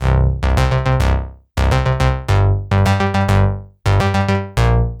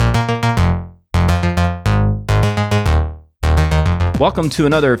Welcome to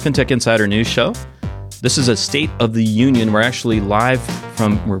another FinTech Insider News Show. This is a State of the Union. We're actually live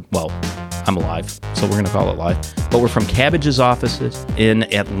from, I'm alive, so we're going to call it live. But we're from Cabbage's offices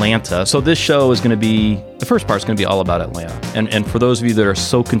in Atlanta. So this show is going to be, the first part's going to be all about Atlanta. And for those of you that are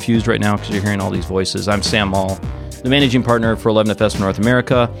so confused right now because you're hearing all these voices, I'm Sam Maul, the managing partner for 11FS North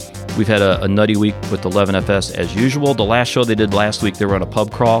America. We've had a nutty week with 11FS as usual. The last show they did last week, they were on a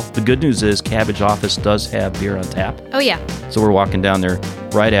pub crawl. The good news is Cabbage office does have beer on tap. Oh, yeah. So we're walking down there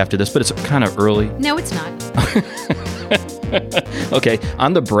right after this, but it's kind of early. No, it's not. Okay,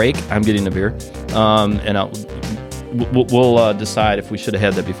 on the break, I'm getting a beer, and we'll decide if we should have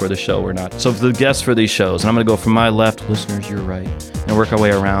had that before the show or not. So for the guests for these shows, and I'm going to go from my left, listeners, you're right, and work our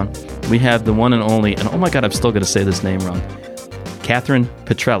way around. We have the one and only, and oh my God, I'm still going to say this name wrong, Catherine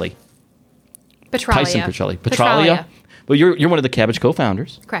Petrelli. Tyson Petrelli. Petralia. Well, you're one of the Cabbage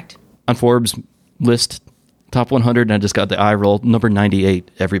co-founders. Correct. On Forbes list, top 100, and I just got the eye roll, number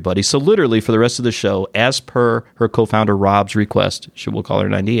 98, everybody. So literally for the rest of the show, as per her co-founder Rob's request, we'll call her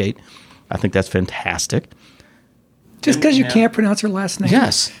 98. I think that's fantastic. Just because you can't pronounce her last name?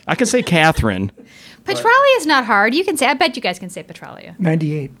 Yes. I can say Catherine. Petralia is not hard. You can say, I bet you guys can say Petralia.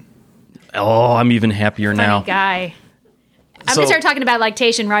 98. Oh, I'm even happier now. Funny guy. I'm going to start talking about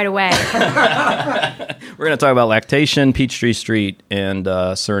lactation right away. We're going to talk about lactation, Peachtree Street, and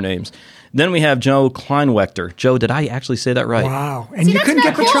surnames. Then we have Joe Kleinwechter. Joe, did I actually say that right? Wow. And you couldn't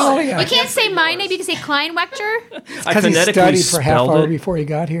get cool. Petralia. You can't say my name. You can say Kleinwechter. Because he studied for half hour before he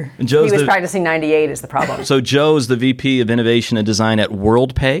got here. And he was practicing 98 is the problem. So Joe's the VP of Innovation and Design at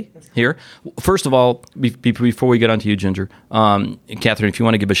WorldPay here. First of all, before we get on to you, Ginger, Catherine, if you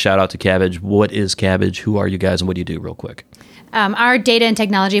want to give a shout out to Cabbage, what is Cabbage? Who are you guys, and what do you do real quick? Our data and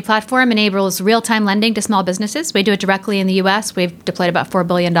technology platform enables real-time lending to small businesses. We do it directly in the U.S. We've deployed about $4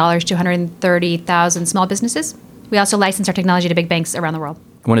 billion to 130,000 small businesses. We also license our technology to big banks around the world.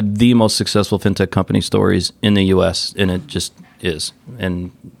 One of the most successful fintech company stories in the U.S., and it just is.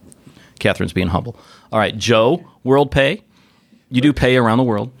 And Catherine's being humble. All right, Joe, WorldPay. You do pay around the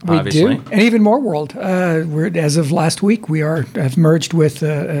world, obviously. We do, and even more world. As of last week, we have merged with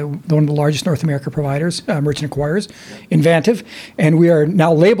one of the largest North America providers, merchant acquirers, Invantive, and we are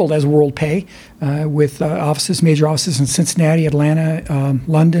now labeled as WorldPay with major offices in Cincinnati, Atlanta,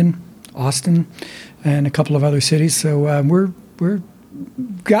 London, Austin, and a couple of other cities. So we're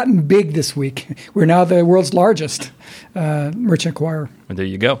gotten big this week. We're now the world's largest merchant acquirer. Well, there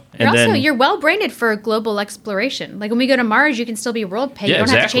you go. And you're well branded for global exploration. Like when we go to Mars, you can still be WorldPay. You don't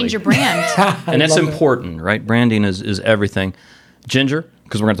have to change your brand. And that's important, right? Branding is everything. Ginger,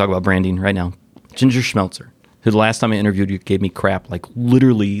 because we're going to talk about branding right now. Ginger Schmelzer, who the last time I interviewed you gave me crap, like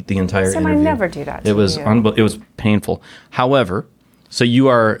literally the entire interview. I never do that. It was it was painful. However, so you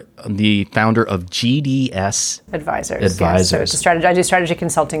are the founder of GDS Advisors. Yes. So it's I do strategy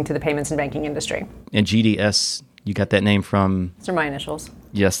consulting to the payments and banking industry. And GDS, you got that name from? Those are my initials.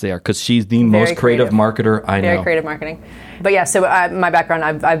 Yes, they are, because she's the most creative marketer I know. Very creative marketing. But yeah, so my background,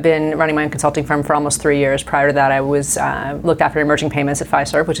 I've been running my own consulting firm for almost 3 years. Prior to that, I was looked after emerging payments at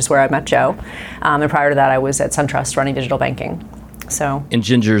Fiserv, which is where I met Joe. And prior to that, I was at SunTrust running digital banking. And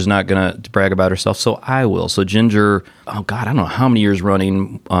Ginger's not going to brag about herself, so I will. So Ginger, oh God, I don't know how many years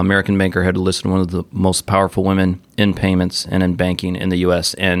running, American Banker had listed one of the most powerful women in payments and in banking in the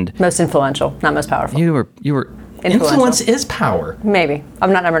U.S. and most influential, not most powerful. You were influence is power. Maybe.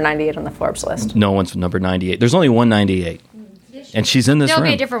 I'm not number 98 on the Forbes list. No one's number 98. There's only 198, and she's in this room.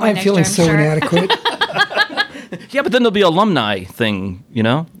 There'll be a different one I'm feeling so inadequate. Yeah, but then there'll be alumni thing,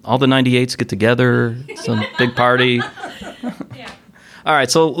 All the 98s get together, some big party. Yeah. All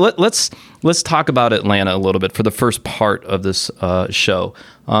right, so let's talk about Atlanta a little bit for the first part of this show.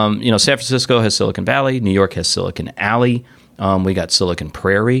 San Francisco has Silicon Valley. New York has Silicon Alley. We got Silicon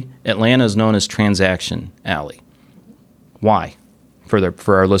Prairie. Atlanta is known as Transaction Alley. Why?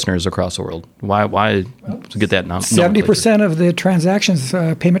 For our listeners across the world, why to get that? 70% of the transactions,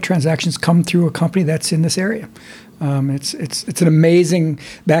 payment transactions, come through a company that's in this area. It's an amazing.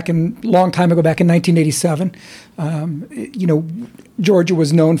 Long time ago, back in 1987, Georgia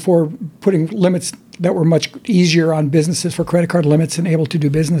was known for putting limits that were much easier on businesses for credit card limits and able to do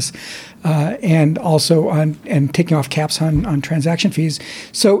business, and also and taking off caps on transaction fees.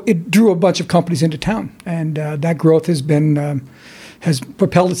 So it drew a bunch of companies into town, and that growth has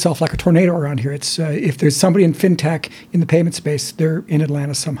propelled itself like a tornado around here. It's if there's somebody in fintech in the payment space, they're in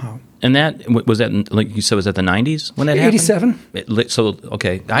Atlanta somehow. And was that, like you said, was that the 90s when that happened? 87. So,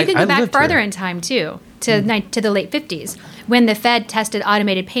 okay. You can go back further in time, too. to the late 50s, when the Fed tested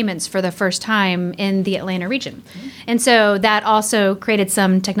automated payments for the first time in the Atlanta region. And so that also created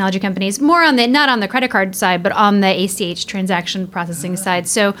some technology companies, more on the, not on the credit card side, but on the ACH transaction processing side.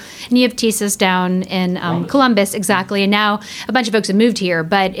 So, and you have TSYS down in Columbus, exactly, and now a bunch of folks have moved here,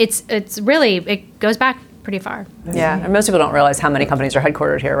 but it's really, it goes back pretty far. Yeah, and most people don't realize how many companies are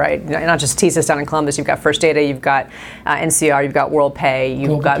headquartered here, right? Not just TSYS down in Columbus, you've got First Data, you've got NCR, you've got WorldPay,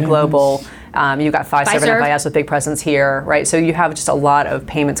 you've got Global, you've got Fiserv and FIS with big presence here, right? So you have just a lot of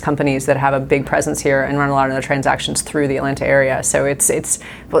payments companies that have a big presence here and run a lot of their transactions through the Atlanta area. So it's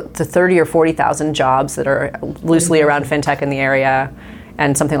the 30 or 40,000 jobs that are loosely around fintech in the area,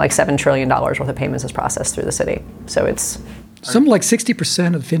 and something like $7 trillion worth of payments is processed through the city. So it's something like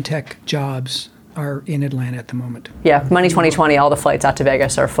 60% of fintech jobs are in Atlanta at the moment. Yeah, Money 2020, all the flights out to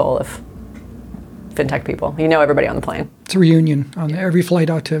Vegas are full of fintech people. You know everybody on the plane. It's a reunion. Every flight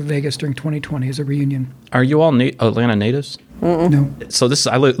out to Vegas during 2020 is a reunion. Are you all Atlanta natives? No. So this is,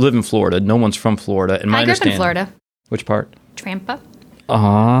 I live in Florida. No one's from Florida. And my I grew up in understanding- Florida. Which part? Tampa.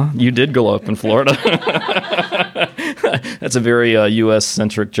 You did grow up in Florida. That's a very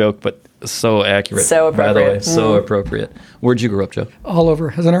U.S.-centric joke, but so accurate. So appropriate. By the way, so appropriate. Where'd you grow up, Joe? All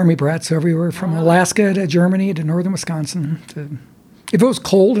over. As an Army brat, so everywhere from Alaska to Germany to northern Wisconsin. If it was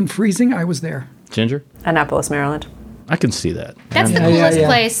cold and freezing, I was there. Ginger? Annapolis, Maryland. I can see that. That's the Yeah, coolest yeah.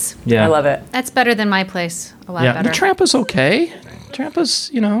 place. Yeah. I love it. That's better than my place. A lot Yeah, better. but Trampa's okay.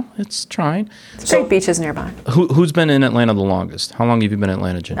 Trampa's, it's trying. Great beaches nearby. Who's been in Atlanta the longest? How long have you been in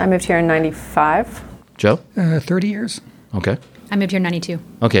Atlanta, Ginger? I moved here in 95. Joe? 30 years. Okay. I moved here in 92.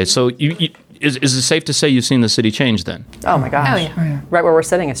 Okay, so is it safe to say you've seen the city change then? Oh my gosh. Oh, yeah. Oh, yeah. Right where we're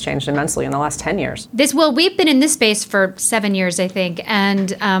sitting has changed immensely in the last 10 years. We've been in this space for 7 years, I think.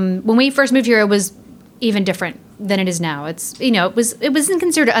 And when we first moved here, it was even different than it is now. It wasn't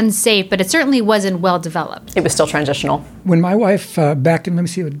considered unsafe, but it certainly wasn't well developed. It was still transitional. When my wife, back in,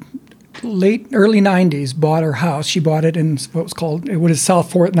 early 90s, bought her house, she bought it in what is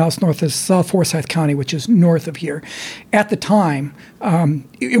South Forsyth, now it's north of South Forsyth County, which is north of here. At the time,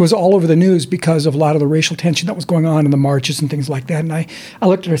 it was all over the news because of a lot of the racial tension that was going on in the marches and things like that. And I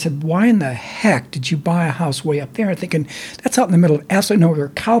looked at her and said, why in the heck did you buy a house way up there? I'm thinking, that's out in the middle of absolutely nowhere.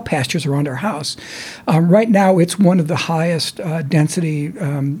 Cow pastures around our house. Right now, it's one of the highest density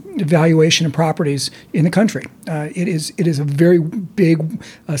valuation of properties in the country. It is a very big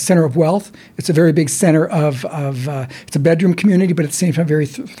center of wealth. It's a very big center of it's a bedroom community, but at the same time, very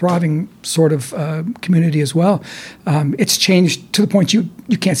thriving sort of community as well. It's changed to the point you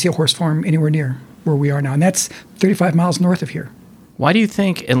can't see a horse farm anywhere near where we are now, and that's 35 miles north of here. Why do you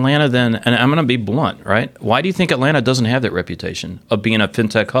think Atlanta then, and I'm going to be blunt, right? Why do you think Atlanta doesn't have that reputation of being a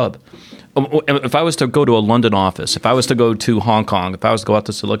fintech hub? If I was to go to a London office, if I was to go to Hong Kong, if I was to go out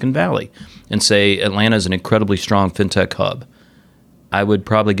to Silicon Valley and say Atlanta is an incredibly strong fintech hub, I would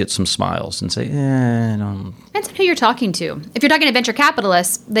probably get some smiles and say, I don't. Depends on who you're talking to. If you're talking to venture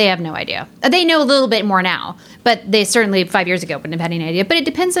capitalists, they have no idea. They know a little bit more now, but they certainly 5 years ago wouldn't have had any idea. But it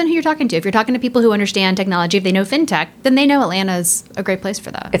depends on who you're talking to. If you're talking to people who understand technology, if they know fintech, then they know Atlanta is a great place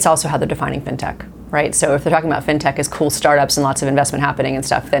for that. It's also how they're defining fintech, right? So if they're talking about fintech as cool startups and lots of investment happening and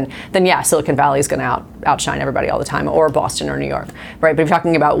stuff, then yeah, Silicon Valley is going to outshine everybody all the time, or Boston or New York, right? But if you're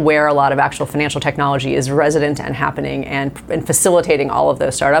talking about where a lot of actual financial technology is resident and happening and facilitating all of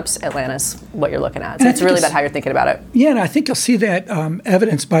those startups, Atlanta's what you're looking at. So it's really about how you're thinking about it. Yeah, and I think you'll see that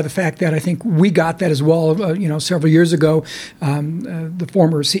evidenced by the fact that I think we got that as well. Several years ago, the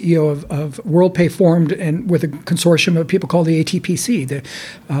former CEO of WorldPay formed with a consortium of people called the ATPC.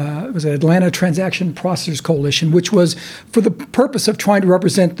 It was an Atlanta Transaction Processors Coalition, which was for the purpose of trying to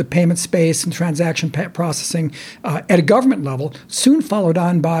represent the payment space and transaction processing at a government level. Soon followed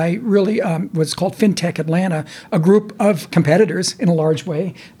on by really what's called FinTech Atlanta, a group of competitors in a large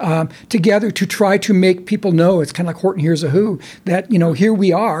way, together to try to make people know. It's kind of like Horton Hears a Who, that here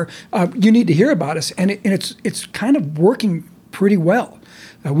we are. You need to hear about us, and it's kind of working pretty well.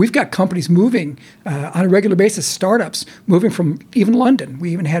 We've got companies moving on a regular basis, startups moving from even London.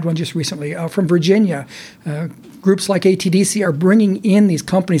 We even had one just recently from Virginia. Groups like ATDC are bringing in these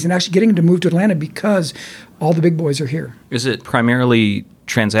companies and actually getting them to move to Atlanta because all the big boys are here. Is it primarily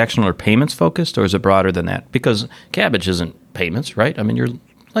transactional or payments focused, or is it broader than that? Because Kabbage isn't payments, right? I mean, you're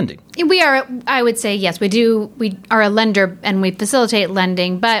lending. We are, I would say, yes, we do. We are a lender and we facilitate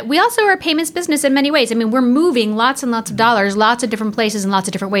lending, but we also are a payments business in many ways. I mean, we're moving lots and lots of dollars, lots of different places in lots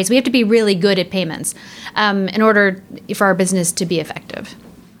of different ways. We have to be really good at payments in order for our business to be effective.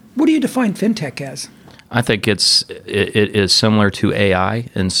 What do you define fintech as? I think it is similar to AI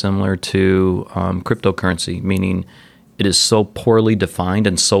and similar to cryptocurrency, meaning it is so poorly defined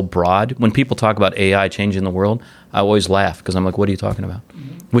and so broad. When people talk about AI changing the world, I always laugh because I'm like, what are you talking about?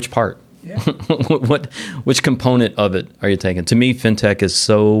 Which part? Yeah. Which component of it are you taking? To me, fintech is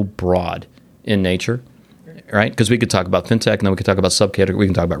so broad in nature, right? Because we could talk about fintech, and then we could talk about subcategory. We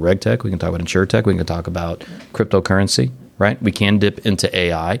can talk about regtech. We can talk about insurtech. We can talk about cryptocurrency, right? We can dip into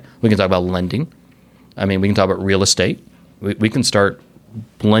AI. We can talk about lending. I mean, we can talk about real estate. We can start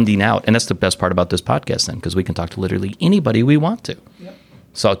blending out, and that's the best part about this podcast, then, because we can talk to literally anybody we want to. Yep.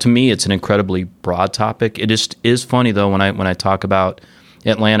 So to me, it's an incredibly broad topic. It just is funny though when I talk about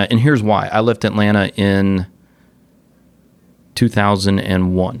Atlanta, and here's why. I left Atlanta in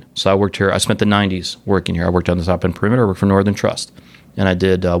 2001. So I worked here. I spent the 90s working here. I worked on the top end perimeter. I worked for Northern Trust, and I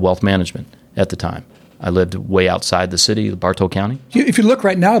did wealth management at the time. I lived way outside the city, Bartow County. If you look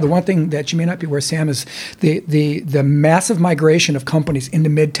right now, the one thing that you may not be aware, Sam, is the massive migration of companies into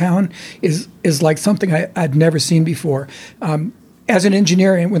Midtown is like something I'd never seen before. As an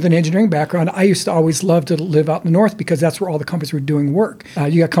engineer and with an engineering background, I used to always love to live out in the north because that's where all the companies were doing work.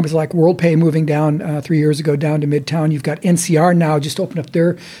 You got companies like WorldPay moving down 3 years ago down to Midtown. You've got NCR now just opened up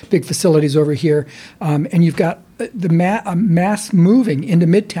their big facilities over here. And you've got the mass moving into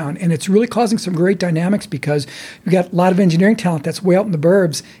Midtown. And it's really causing some great dynamics because you've got a lot of engineering talent that's way out in the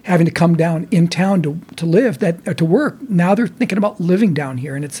burbs having to come down in town to live, to work. Now they're thinking about living down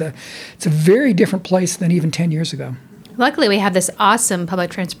here. And it's a very different place than even 10 years ago. Luckily, we have this awesome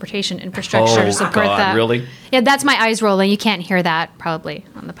public transportation infrastructure to support that. Really? Yeah, that's my eyes rolling. You can't hear that probably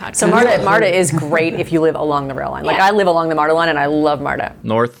on the podcast. So MARTA is great if you live along the rail line. Like I live along the MARTA line, and I love MARTA.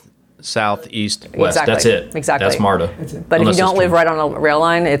 North, south, east, west. Exactly. That's it. Exactly. That's MARTA. But if you don't live right on a rail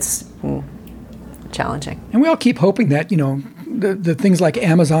line, it's challenging. And we all keep hoping that, the things like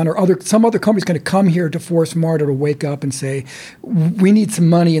Amazon or some other company's going to come here to force MARTA to wake up and say, we need some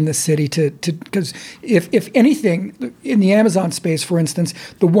money in the city because if anything, in the Amazon space, for instance,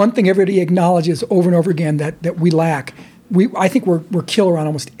 the one thing everybody acknowledges over and over again that we lack, I think we're killer on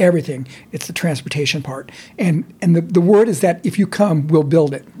almost everything. It's the transportation part. And the word is that if you come, we'll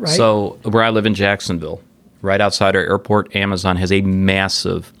build it, right? So where I live in Jacksonville, right outside our airport, Amazon has a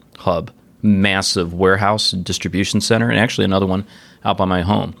massive hub. Massive warehouse and distribution center, and actually another one out by my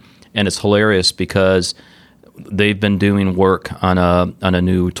home. And it's hilarious because they've been doing work on a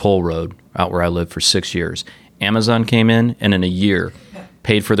new toll road out where I live for 6 years. Amazon came in and in a year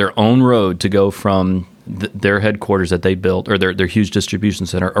paid for their own road to go from their headquarters that they built, or their huge distribution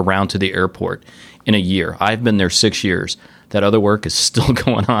center, around to the airport in a year. I've been there 6 years. That other work is still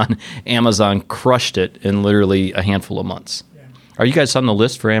going on. Amazon crushed it in literally a handful of months. Are you guys on the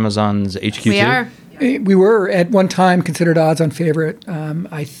list for Amazon's HQ2? We are. We were at one time considered odds-on favorite.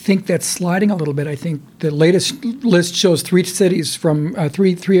 I think that's sliding a little bit. I think the latest list shows 3 cities from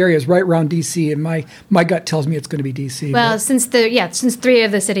three areas right around D.C., and my gut tells me it's going to be D.C. Well, since 3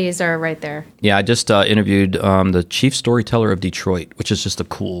 of the cities are right there. Yeah, I just interviewed the chief storyteller of Detroit, which is just a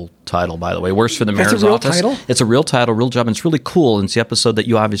cool title, by the way. Works for the mayor's office. That's a real title? It's a real title, real job, and it's really cool. And it's the episode that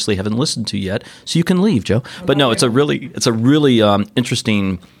you obviously haven't listened to yet, so you can leave, Joe. But no, it's a really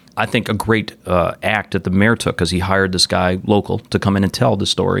interesting. I think a great act that the mayor took, because he hired this guy local to come in and tell the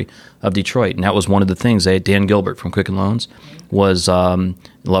story of Detroit. And that was one of the things. Dan Gilbert from Quicken Loans was love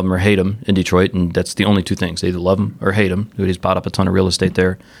him or hate him in Detroit. And that's the only two things. They either love him or hate him. He's bought up a ton of real estate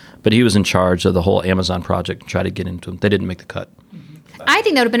there. But he was in charge of the whole Amazon project and tried to get into them. They didn't make the cut. I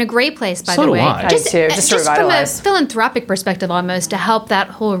think that would have been a great place, by So the do way. I. Just to from a revitalize. philanthropic perspective almost, to help that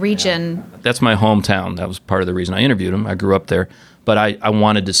whole region. That's my hometown. That was part of the reason I interviewed him. I grew up there. But I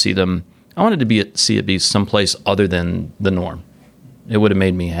wanted to see them. I wanted to see it be someplace other than the norm. It would have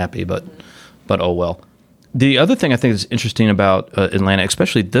made me happy, but oh well. The other thing I think is interesting about Atlanta,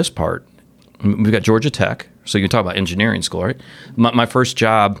 especially this part, we've got Georgia Tech. So you can talk about engineering school, right? My first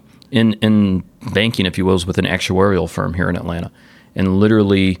job in banking, if you will, was with an actuarial firm here in Atlanta. And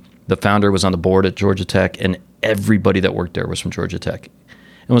literally the founder was on the board at Georgia Tech, and everybody that worked there was from Georgia Tech.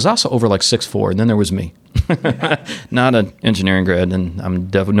 And was also over like 6'4", and then there was me. Not an engineering grad, and I'm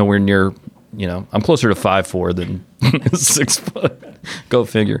definitely nowhere near, I'm closer to 5'4" than 6 foot. Go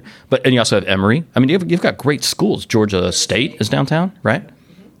figure. And you also have Emory. I mean, you've got great schools. Georgia State is downtown, right?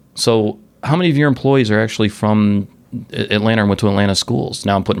 So how many of your employees are actually from Atlanta and went to Atlanta schools?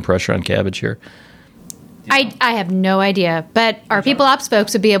 Now I'm putting pressure on Cabbage here. I have no idea, but our people ops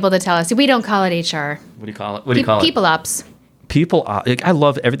folks would be able to tell us. We don't call it HR. What do you call it? People ops. People, I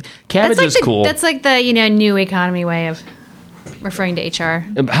love everything. Cabbage is cool. That's like the new economy way of referring to HR.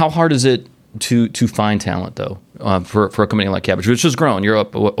 How hard is it to find talent, though? for a company like Kabbage, which has grown. You're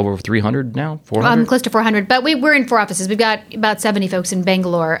up over 300 now, 400? Close to 400, but we're in 4 offices. We've got about 70 folks in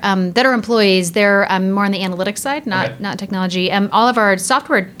Bangalore that are employees. They're more on the analytics side, not technology. All of our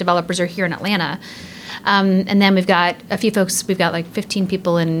software developers are here in Atlanta. And then we've got a few folks. We've got like 15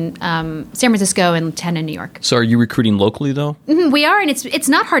 people in San Francisco and 10 in New York. So are you recruiting locally, though? Mm-hmm, we are, and it's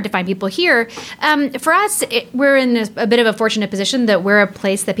not hard to find people here. For us, we're in a bit of a fortunate position that we're a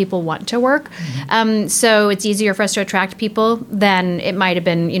place that people want to work. So it's easier for us to attract people than it might have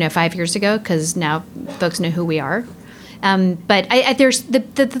been, 5 years ago, because now folks know who we are. But there's the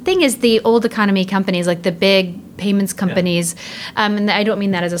thing is the old economy companies, like the big payments companies, and I don't mean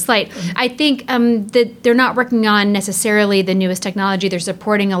that as a slight. I think that they're not working on necessarily the newest technology. They're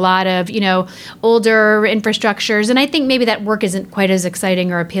supporting a lot of, older infrastructures, and I think maybe that work isn't quite as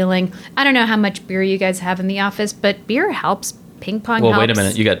exciting or appealing. I don't know how much beer you guys have in the office, but beer helps. Ping pong helps. Well, wait a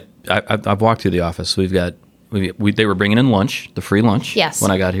minute. I've walked through the office. They were bringing in lunch, the free lunch. Yes. When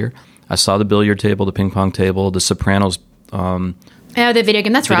I got here, I saw the billiard table, the ping pong table, the Sopranos. The video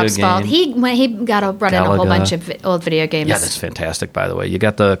game. That's Rob's fault. He got brought in a whole bunch of old video games. Yeah, that's fantastic, by the way. You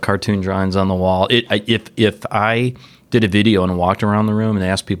got the cartoon drawings on the wall. If I did a video and walked around the room and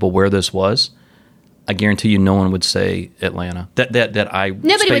asked people where this was, I guarantee you no one would say Atlanta.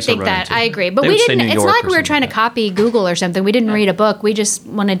 Nobody would think that. Into. I agree. But they we didn't. It's not like we were trying to like copy Google or something. We didn't read a book. We just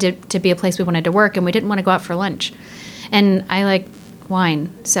wanted to be a place we wanted to work, and we didn't want to go out for lunch. And I like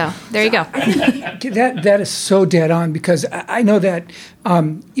wine. So there you go. That is so dead on, because I know that,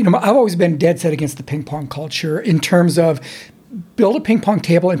 I've always been dead set against the ping pong culture in terms of build a ping pong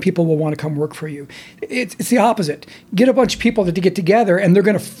table and people will want to come work for you. It's the opposite. Get a bunch of people to get together and they're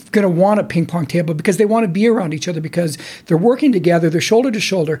going to want a ping pong table because they want to be around each other, because they're working together, they're shoulder to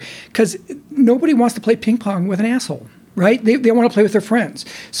shoulder, because nobody wants to play ping pong with an asshole. Right? They want to play with their friends.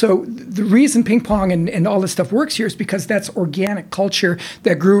 So the reason ping pong and all this stuff works here is because that's organic culture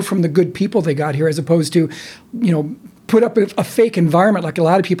that grew from the good people they got here, as opposed to, put up a fake environment like a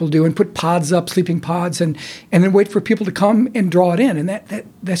lot of people do and put pods up, sleeping pods, and then wait for people to come and draw it in. And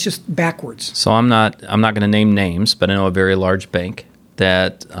that's just backwards. So I'm not going to name names, but I know a very large bank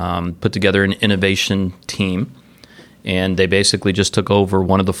that put together an innovation team, and they basically just took over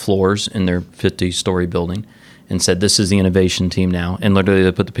one of the floors in their 50-story building and said, this is the innovation team now. And literally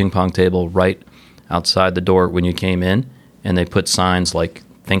they put the ping pong table right outside the door when you came in, and they put signs like,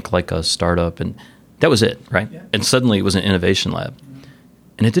 think like a startup, and that was it, right? Yeah. And suddenly it was an innovation lab.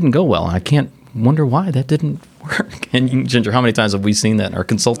 And it didn't go well, and I can't wonder why that didn't work. And Ginger, how many times have we seen that in our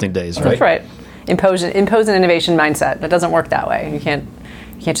consulting days, right? That's right. Impose an innovation mindset. It doesn't work that way. You can't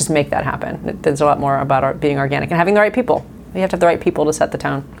just make that happen. There's a lot more about being organic and having the right people. You have to have the right people to set the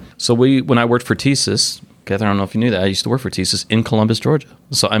tone. So when I worked for TSYS, Catherine, I don't know if you knew that, I used to work for TSYS in Columbus, Georgia.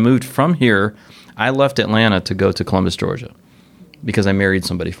 So I moved from here. I left Atlanta to go to Columbus, Georgia, because I married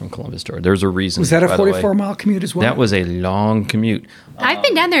somebody from Columbus, Georgia. There's a reason. Was that a 44-mile commute as well? That was a long commute. I've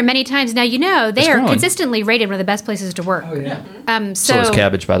been down there many times. Now, they are consistently rated one of the best places to work. Oh, yeah. So is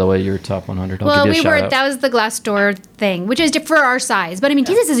Kabbage, by the way, your top 100. Well, that was the Glassdoor thing, which is for our size. But I mean,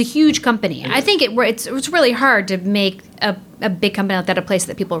 TSYS is a huge company. I think it's really hard to make a big company like that a place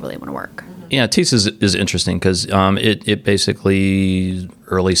that people really want to work. Yeah, TSYS is interesting because it basically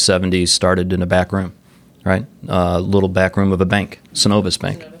early 70s started in a back room, right? A little back room of a bank, Synovus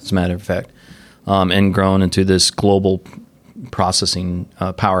Bank, as a matter of fact, and grown into this global processing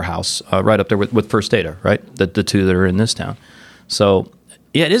powerhouse right up there with First Data, right? The two that are in this town. So,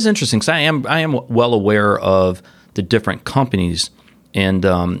 yeah, it is interesting because I am well aware of the different companies and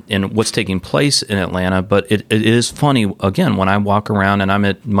what's taking place in Atlanta. But it is funny, again, when I walk around and I'm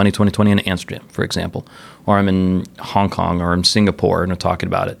at Money 2020 in Amsterdam, for example, or I'm in Hong Kong or in Singapore and I'm talking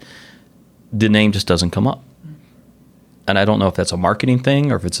about it, the name just doesn't come up. And I don't know if that's a marketing thing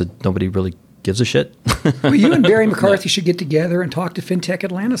or if it's nobody really gives a shit. Well, you and Barry McCarthy should get together and talk to FinTech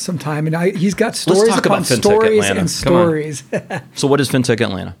Atlanta sometime. And he's got stories upon stories and stories. So what is FinTech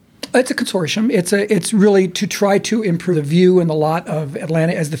Atlanta? It's a consortium. It's really to try to improve the view and the lot of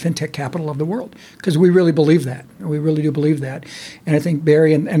Atlanta as the fintech capital of the world, because we really believe that. We really do believe that, and I think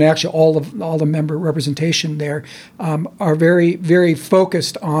Barry and actually all the member representation there are very, very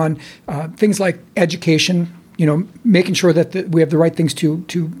focused on things like education. Making sure that we have the right things to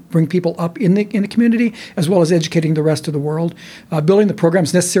bring people up in the community, as well as educating the rest of the world, building the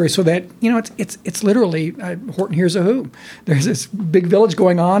programs necessary so that it's literally Horton Hears a Who. There's this big village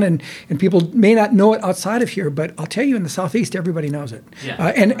going on, and people may not know it outside of here, but I'll tell you, in the Southeast, everybody knows it. Yeah.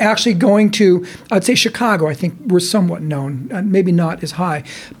 And actually going to, I'd say Chicago, I think we're somewhat known, maybe not as high,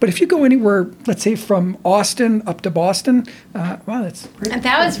 but if you go anywhere, let's say from Austin up to Boston, wow, that's great. And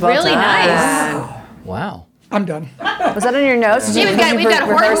that was really nice. Wow. I'm done. Was that in your notes? Yeah, we've got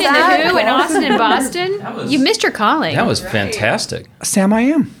Horton and the Who and Austin and Boston. was- You missed your calling. That was fantastic. Sam I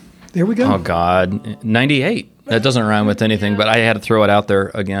Am. There we go. Oh, God. 98. That doesn't rhyme with anything, but I had to throw it out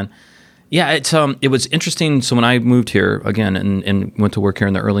there again. Yeah, it was interesting. So when I moved here again and went to work here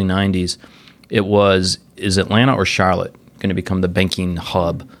in the early 90s, is Atlanta or Charlotte going to become the banking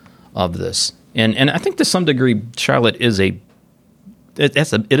hub of this? And I think to some degree, Charlotte is it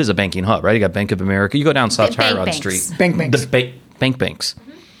is a banking hub, right? You got Bank of America. You go down South Bank Tyrod banks. Street. Bank banks. Banks.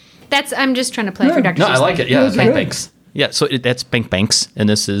 I'm just trying to play for Dr. No, I Seuss. like it. Yeah, Those are bank good. banks. Yeah, so that's banks, and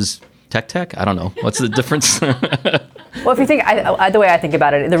this is tech. I don't know. What's the difference? Well, if you think, the way I think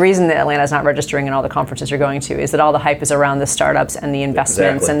about it, the reason that Atlanta's not registering in all the conferences you're going to is that all the hype is around the startups and the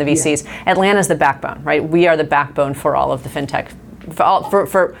investments and the VCs. Atlanta's the backbone, right? We are the backbone for all of the fintech.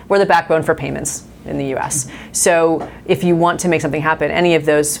 We're the backbone for payments in the U.S. So if you want to make something happen, any of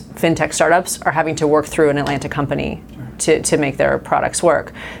those fintech startups are having to work through an Atlanta company to make their products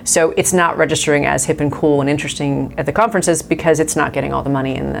work. So it's not registering as hip and cool and interesting at the conferences because it's not getting all the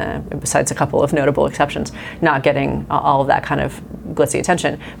money besides a couple of notable exceptions, not getting all of that kind of glitzy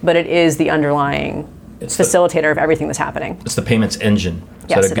attention. But it is the underlying facilitator of everything that's happening. It's the payments engine.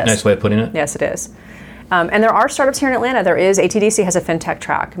 Yes, Is that a it is. nice way of putting it? Yes, it is. And there are startups here in Atlanta. There is ATDC has a fintech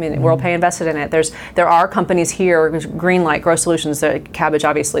track. I mean, WorldPay invested in it. There are companies here, Greenlight, Grow Solutions, Cabbage,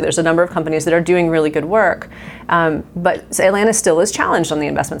 obviously. There's a number of companies that are doing really good work. But Atlanta still is challenged on the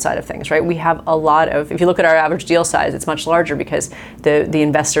investment side of things, right? We have a lot of, if you look at our average deal size, it's much larger because the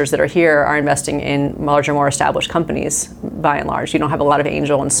investors that are here are investing in larger, more established companies, by and large. You don't have a lot of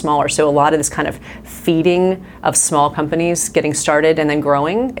angel and smaller. So a lot of this kind of feeding of small companies getting started and then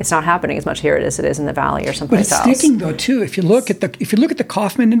growing, it's not happening as much here as it is in the Valley or But someplace it's else. sticking though too. If you look at the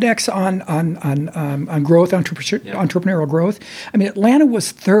Kaufman Index on growth, entrepreneurial growth, I mean Atlanta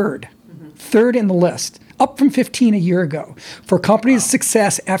was third in the list, up from 15 a year ago for companies'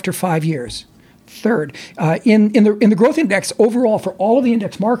 success after 5 years. Third in the growth index overall for all of the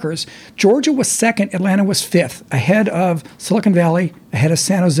index markers, Georgia was second, Atlanta was fifth, ahead of Silicon Valley, ahead of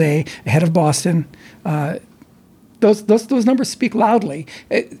San Jose, ahead of Boston. Those numbers speak loudly.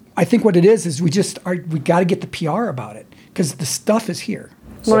 I think what it is we got to get the PR about it because the stuff is here.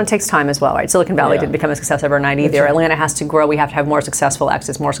 Well, it takes time as well, right? Silicon Valley didn't become a success overnight either. right. Atlanta has to grow. We have to have more successful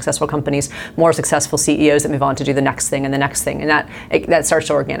exits, more successful companies, more successful CEOs that move on to do the next thing and the next thing, and that starts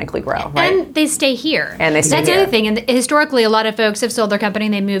to organically grow, right? And they stay here. And they stay That's the here. other thing. And historically, a lot of folks have sold their company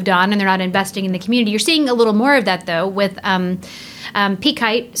and they moved on and they're not investing in the community. You're seeing a little more of that, though, with Pete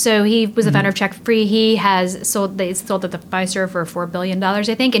Kite. So he was the founder of Check Free. He has sold at the Fiserv for $4 billion, I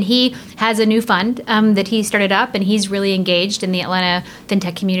think. And he has a new fund that he started up, and he's really engaged in the Atlanta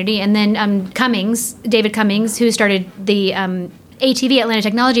fintech community. And then David Cummings, who started the ATV, Atlanta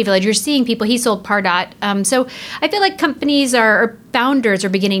Technology Village, you're seeing people, he sold Pardot. So I feel like companies or founders are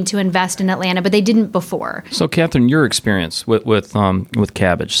beginning to invest in Atlanta, but they didn't before. So, Catherine, your experience with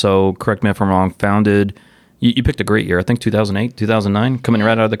Cabbage. So, correct me if I'm wrong. Founded, you picked a great year. I think 2008, 2009, coming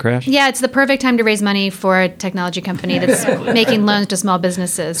right out of the crash. Yeah, it's the perfect time to raise money for a technology company that's making loans to small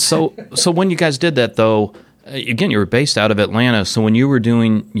businesses. So when you guys did that, though, again, you were based out of Atlanta. So when you were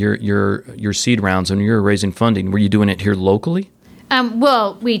doing your seed rounds and you were raising funding, were you doing it here locally?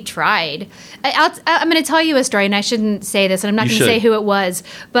 Well, we tried. I'm going to tell you a story, and I shouldn't say this, and I'm not going to say who it was,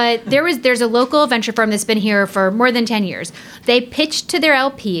 but there's a local venture firm that's been here for more than 10 years. They pitched to their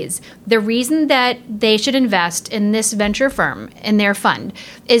LPs the reason that they should invest in this venture firm in their fund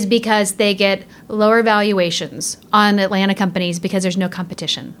is because they get lower valuations on Atlanta companies because there's no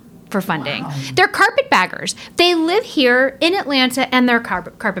competition for funding. Wow. They're carpetbaggers. They live here in Atlanta and they're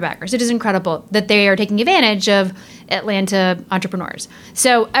carpetbaggers. It is incredible that they are taking advantage of Atlanta entrepreneurs.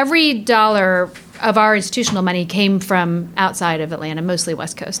 So every dollar of our institutional money came from outside of Atlanta, mostly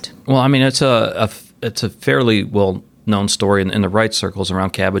West Coast. Well, I mean, it's a fairly well-known story in the right circles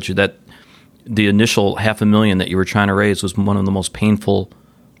around Cabbage that the initial $500,000 that you were trying to raise was one of the most painful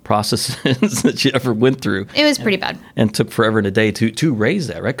processes that you ever went through. It was pretty bad. And took forever and a day to raise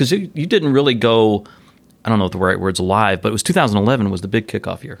that, right? Because you didn't really go, I don't know if the right word's live, but it was 2011 was the big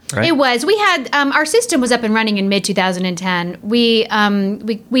kickoff year, right? It was. We had, our system was up and running in mid-2010.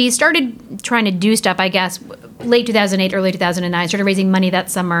 We started trying to do stuff, I guess, late 2008, early 2009, started raising money that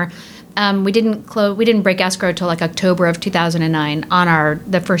summer. We didn't break escrow till like October of 2009 on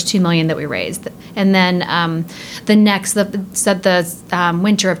the first $2 million that we raised, and then the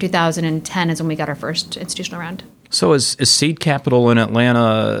winter of 2010 is when we got our first institutional round. So is seed capital in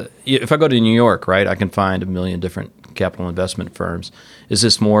Atlanta, if I go to New York, right, I can find a million different capital investment firms. Is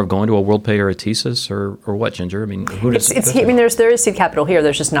this more of going to a WorldPay or a TSYS or what, Ginger? I mean, who does there is seed capital here.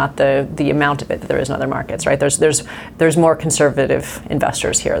 There's just not the amount of it that there is in other markets, right? There's more conservative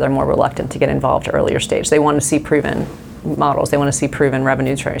investors here. They're more reluctant to get involved at earlier stage. They want to see proven models. They want to see proven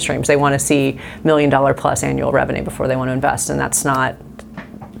revenue streams. They want to see $1 million plus annual revenue before they want to invest, and that's not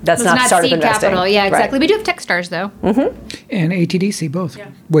startup seed investing. Capital. Yeah, exactly. Right. We do have Techstars though, And ATDC both,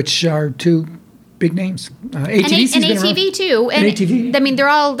 which are two big names. ATDC and ATV too. And ATV. I mean, they're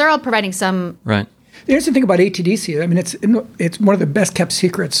all providing some. Right. The interesting thing about ATDC, I mean, it's one of the best kept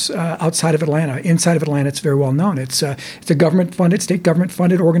secrets outside of Atlanta. Inside of Atlanta, it's very well known. It's a government-funded, state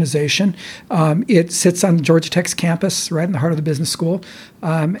government-funded organization. It sits on Georgia Tech's campus, right in the heart of the business school,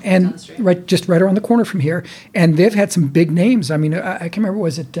 and right around the corner from here. And they've had some big names. I mean, I can't remember,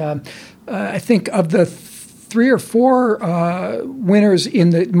 was it? I think of the 3 or 4 winners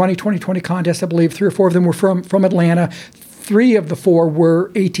in the Money 2020 contest, I believe 3 or 4 of them were from Atlanta. 3 of the 4 were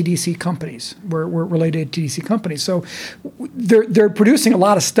ATDC companies, were related to ATDC companies. So they're producing a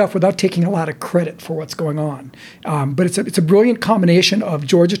lot of stuff without taking a lot of credit for what's going on. But it's a brilliant combination of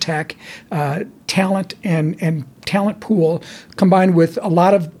Georgia Tech, talent and talent pool, combined with a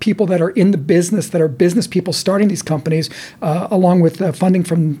lot of people that are in the business, that are business people starting these companies, along with funding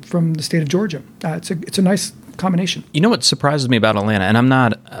from the state of Georgia. It's a nice combination. You know what surprises me about Atlanta,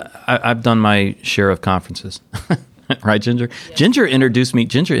 and I've done my share of conferences. Right, Ginger? Yeah. Ginger introduced me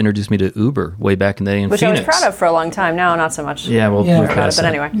to Uber way back in the day in Which Phoenix. I was proud of for a long time. Now, not so much. Yeah, well, yeah. we're past But that.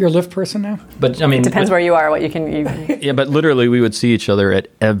 anyway. You're a Lyft person now? But I mean, It depends where you are, what you can. Yeah, but literally, we would see each other at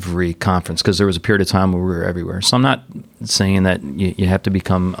every conference because there was a period of time where we were everywhere. So I'm not saying that you have to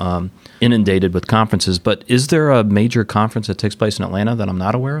become inundated with conferences, but is there a major conference that takes place in Atlanta that I'm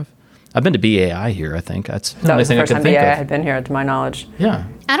not aware of? I've been to BAI here, I think. That's the That only was the thing I first can time think BAI of. had been here, to my knowledge. Yeah.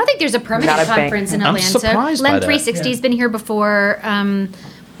 I don't think there's a permanent Not a bank. conference in I'm Atlanta. surprised by Len that. 360's been here before,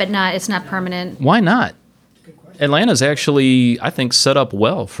 but it's not permanent. Why not? Atlanta's actually, I think, set up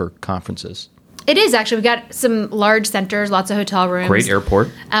well for conferences. It is actually. We've got some large centers, lots of hotel rooms. Great airport.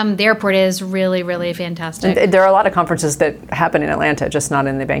 The airport is really, really fantastic. And there are a lot of conferences that happen in Atlanta, just not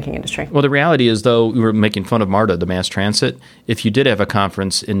in the banking industry. Well, the reality is, though, we were making fun of MARTA, the mass transit. If you did have a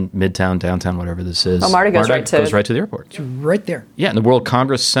conference in Midtown, downtown, whatever this is, MARTA goes right to the airport. It's right there. Yeah, and the World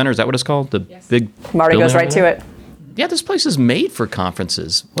Congress Center, is that what it's called? The big MARTA building goes right over to there? it. Yeah, this place is made for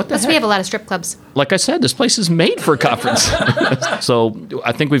conferences. What the Plus, heck? we have a lot of strip clubs. Like I said, this place is made for conference. So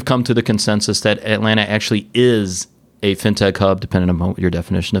I think we've come to the consensus that Atlanta actually is a fintech hub, depending on what your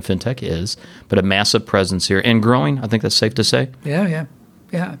definition of fintech is, but a massive presence here and growing. I think that's safe to say. Yeah.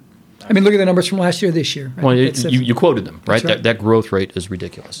 I mean, look at the numbers from last year, this year. Right? Well, you quoted them, right? That's right. That growth rate is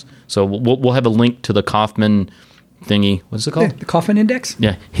ridiculous. So we'll have a link to the Kaufman thingy. What's it called? The Kaufman Index?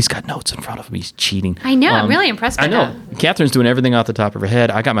 Yeah, he's got notes in front of him. He's cheating. I know. I'm really impressed by I know. that. Catherine's doing everything off the top of her head.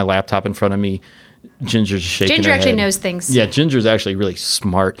 I got my laptop in front of me. Ginger's shaking Ginger her actually head. knows things. Yeah, Ginger's actually really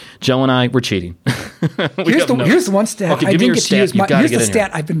smart. Joe and I, we're cheating. Here's the one stat Okay, I give me didn't your get to stat. use. You've gotta Here's get the in here.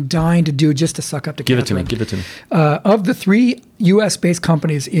 stat I've been dying to do just to suck up to Give it to me. Catherine. Give it to me. Of the 3 U.S.-based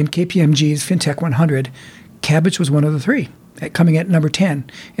companies in KPMG's FinTech 100, Kabbage was one of the 3, coming at number 10.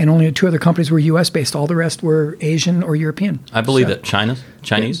 And only 2 other companies were U.S.-based. All the rest were Asian or European. I believe So- it.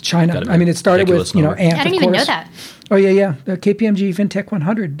 Chinese? China. Gotta be I mean, it started ridiculous with, number. Ant, I didn't of even know course. that. Oh, yeah. The KPMG FinTech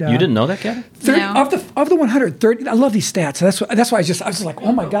 100. You didn't know that, Kathy? No. Of the 100, 30, I love these stats. That's why I was like,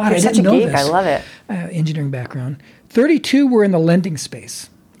 oh my God, You're I such didn't a know geek. this. I love it. Engineering background. 32 were in the lending space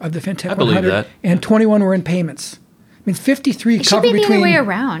of the FinTech I believe 100, that. and 21 were in payments. I mean, 53 It should cover be the between. other way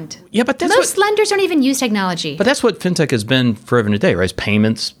around. Yeah, but that's Most lenders don't even use technology. But that's what fintech has been forever and a day, right? It's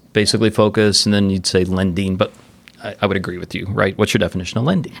payments, basically focus, and then you'd say lending. But I would agree with you, right? What's your definition of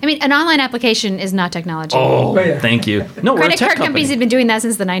lending? I mean, an online application is not technology. Oh, yeah. thank you. No, we're a Credit tech card company. companies have been doing that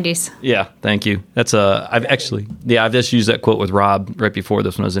since the 90s. Yeah, thank you. That's I've just used that quote with Rob right before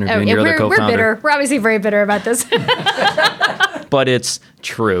this when I was interviewing your other we're co-founder. bitter. We're obviously very bitter about this. But it's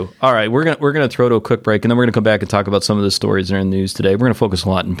true. All right, we're gonna throw to a quick break, and then we're gonna come back and talk about some of the stories that are in the news today. We're gonna focus a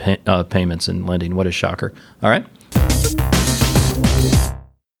lot in payments and lending. What a shocker! All right.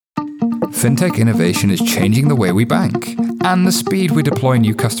 Fintech innovation is changing the way we bank, and the speed we deploy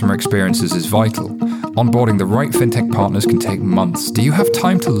new customer experiences is vital. Onboarding the right fintech partners can take months. Do you have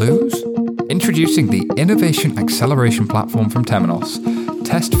time to lose? Introducing the Innovation Acceleration Platform from Temenos.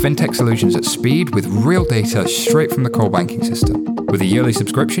 Test fintech solutions at speed with real data straight from the core banking system. With a yearly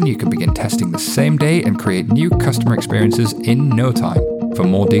subscription, you can begin testing the same day and create new customer experiences in no time. For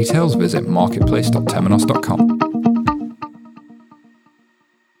more details, visit marketplace.temenos.com.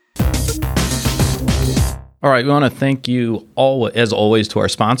 All right, we want to thank you all, as always, to our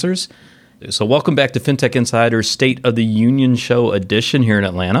sponsors. So welcome back to FinTech Insider's State of the Union Show edition here in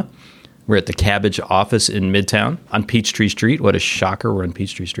Atlanta. We're at the Kabbage office in Midtown on Peachtree Street. What a shocker, we're on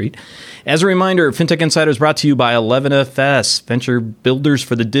Peachtree Street. As a reminder, FinTech Insider is brought to you by 11FS, Venture Builders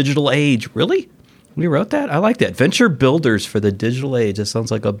for the Digital Age. Really? We wrote that? I like that. Venture Builders for the Digital Age. That sounds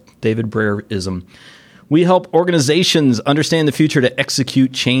like a David Breyer-ism. We help organizations understand the future to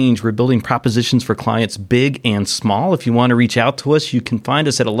execute change. We're building propositions for clients big and small. If you want to reach out to us, you can find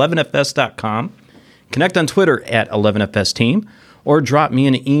us at 11fs.com. Connect on Twitter at 11fsteam, or drop me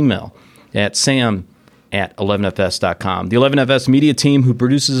an email at sam@11fs.com. The 11FS media team who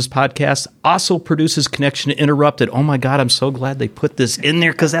produces this podcast also produces Connection Interrupted. Oh my God, I'm so glad they put this in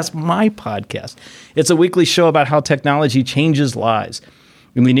there because that's my podcast. It's a weekly show about how technology changes lives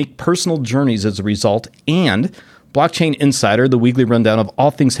and unique personal journeys as a result, and Blockchain Insider, the weekly rundown of all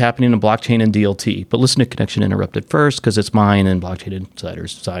things happening in blockchain and DLT. But listen to Connection Interrupted first because it's mine, and Blockchain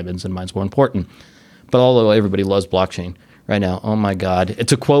Insider's Simon's, and mine's more important. But although everybody loves blockchain right now, oh my God.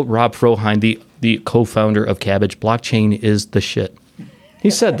 To quote Rob Frohine, the co-founder of Kabbage, blockchain is the shit. He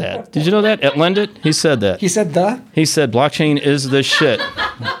said that. Did you know that? At Lendit, he said that. He said the? He said blockchain is the shit.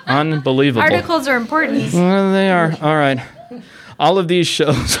 Unbelievable. Articles are important. Well, they are. All right. All of these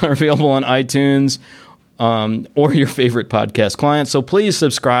shows are available on iTunes or your favorite podcast client. So please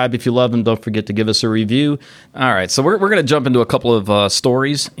subscribe. If you love them, don't forget to give us a review. All right. So we're going to jump into a couple of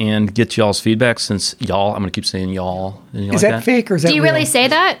stories and get y'all's feedback since y'all, I'm going to keep saying y'all. Is that fake or is that Do you real? really say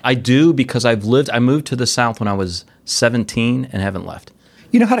that? I do because I moved to the South when I was 17 and haven't left.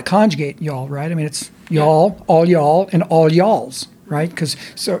 You know how to conjugate y'all, right? I mean, it's y'all, and all y'alls, right? Because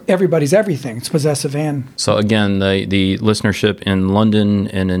so everybody's everything. It's possessive and. So again, the listenership in London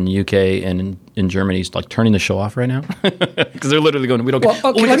and in UK and in Germany is like turning the show off right now because they're literally going. We don't.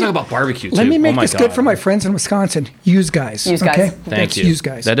 Well, we okay, can talk about barbecue too. Let me make oh my this God. good for my friends in Wisconsin. Use guys. Use guys. Okay? Thank That's you. Use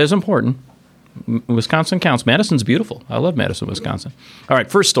guys. That is important. Wisconsin counts. Madison's beautiful. I love Madison, Wisconsin. All right,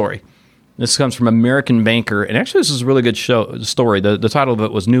 first story. This comes from American Banker, and actually, this is a really good story. The title of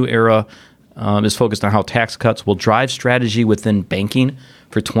it was "New Era." Is focused on how tax cuts will drive strategy within banking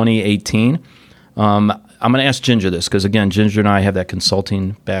for 2018. I'm going to ask Ginger this because, again, Ginger and I have that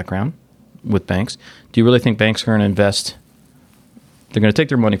consulting background with banks. Do you really think banks are going to invest? They're going to take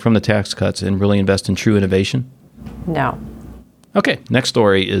their money from the tax cuts and really invest in true innovation? No. Okay, next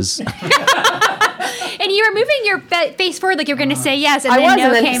story is... And you were moving your face forward like you were going to say yes, and I then was, no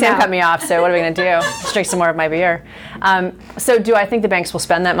and then came Sam out. cut me off, so what are we going to do? Just drink some more of my beer. So do I think the banks will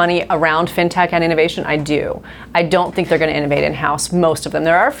spend that money around fintech and innovation? I do. I don't think they're going to innovate in-house, most of them.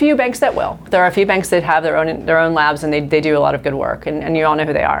 There are a few banks that will. There are a few banks that have their own labs, and they do a lot of good work, and you all know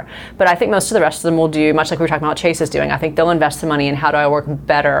who they are. But I think most of the rest of them will do, much like we were talking about Chase is doing, I think they'll invest the money in how do I work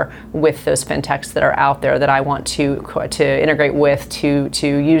better with those fintechs that are out there that I want to integrate with, to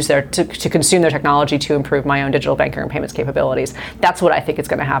use to consume their technology to improve my own digital banking and payments capabilities. That's what I think is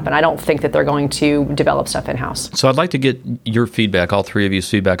going to happen. I don't think that they're going to develop stuff in-house. So I'd like to get your feedback, all three of you's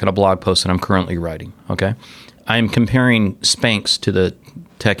feedback, on a blog post that I'm currently writing, okay? I'm comparing Spanx to the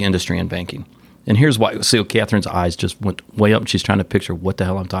tech industry and banking. And here's why. See, Catherine's eyes just went way up. She's trying to picture what the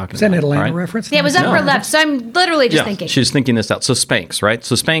hell I'm talking Is that about. an Atlanta all right? reference? Yeah, it was upper left, so I'm literally just thinking. She's thinking this out. So Spanx, right?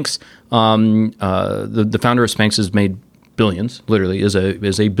 So Spanx, the founder of Spanx has made billions, literally, is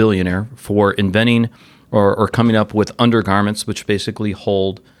a billionaire for inventing or coming up with undergarments which basically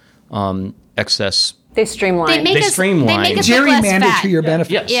hold excess. They streamline. They streamline. They make us look less Gerrymandered fat. to your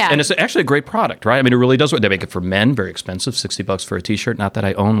benefit. Yes. Yeah. And it's actually a great product, right? I mean, it really does. They make it for men, very expensive, $60 for a T-shirt. Not that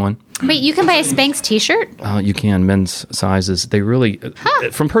I own one. Wait, you can buy a Spanx T-shirt? You can. Men's sizes. They really,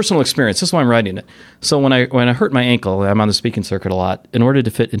 from personal experience, this is why I'm writing it. So when I hurt my ankle, I'm on the speaking circuit a lot. In order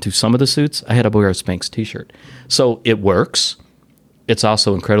to fit into some of the suits, I had to wear a Spanx T-shirt. So it works. It's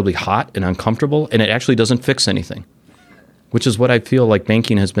also incredibly hot and uncomfortable, and it actually doesn't fix anything, which is what I feel like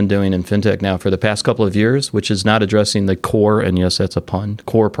banking has been doing in fintech now for the past couple of years, which is not addressing the core, and yes, that's a pun,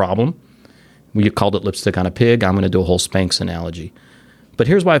 core problem. We called it lipstick on a pig. I'm going to do a whole Spanx analogy. But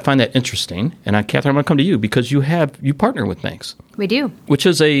here's why I find that interesting, and Catherine, I'm going to come to you because you partner with banks. We do. Which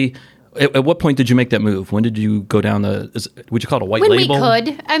is at what point did you make that move? When did you go down would you call it a white When label? we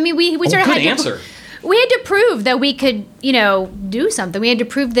could. I mean, we sort of good had answer. We had to prove that we could do something. We had to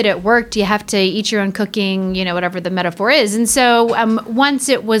prove that it worked. You have to eat your own cooking, whatever the metaphor is. And so once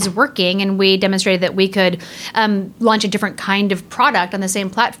it was working and we demonstrated that we could launch a different kind of product on the same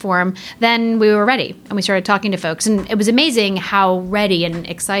platform, then we were ready. And we started talking to folks. And it was amazing how ready and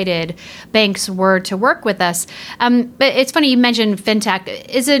excited banks were to work with us. But it's funny, you mentioned fintech.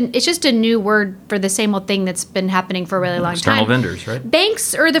 It's just a new word for the same old thing that's been happening for a really long External time. vendors, right?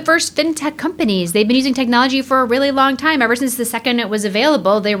 Banks are the first fintech companies. They've been using technology for a really long time. Ever since the second it was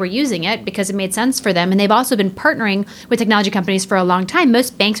available, they were using it because it made sense for them. And they've also been partnering with technology companies for a long time.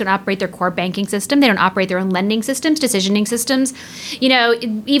 Most banks don't operate their core banking system. They don't operate their own lending systems, decisioning systems.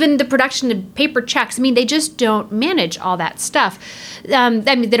 Even the production of paper checks. They just don't manage all that stuff. They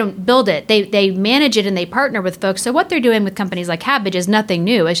don't build it. They manage it and they partner with folks. So what they're doing with companies like Kabbage is nothing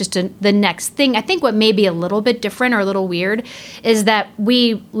new. It's just the next thing. I think what may be a little bit different or a little weird is that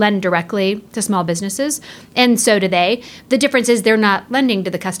we lend directly to small businesses, and so do they. The difference is they're not lending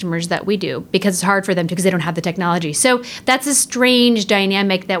to the customers that we do because it's hard for them because they don't have the technology. So that's a strange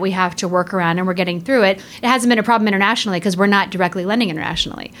dynamic that we have to work around, and we're getting through it. It hasn't been a problem internationally because we're not directly lending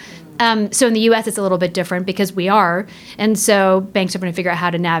internationally. So in the U.S., it's a little bit different because we are, and so banks are going to figure out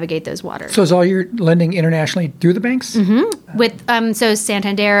how to navigate those waters. So is all your lending internationally through the banks? Mm-hmm. With so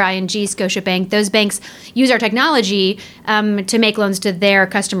Santander, ING, Scotiabank, those banks use our technology to make loans to their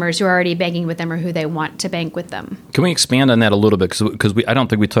customers who are already banking with them or who they want to bank with them. Can we expand on that a little bit? Because I don't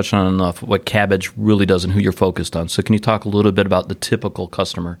think we touched on enough what Kabbage really does and who you're focused on. So can you talk a little bit about the typical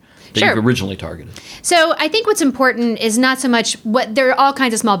customer that Sure. you've originally targeted? So I think what's important is not so much there are all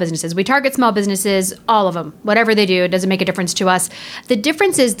kinds of small businesses. We target small businesses, all of them. Whatever they do, it doesn't make a difference to us. The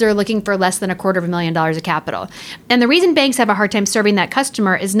difference is they're looking for less than $250,000 of capital. And the reason banks have a hard time serving that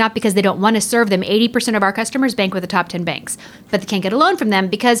customer is not because they don't want to serve them. 80% of our customers bank with the top 10 banks, but they can't get a loan from them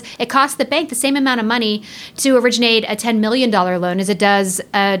because it costs the bank the same amount of money to originate a $10 million loan as it does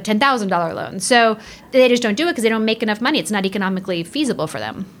a $10,000 loan. So they just don't do it because they don't make enough money. It's not economically feasible for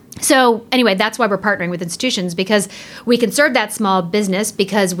them. So anyway, that's why we're partnering with institutions, because we can serve that small business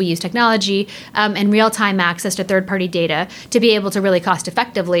because we use technology and real-time access to third-party data to be able to really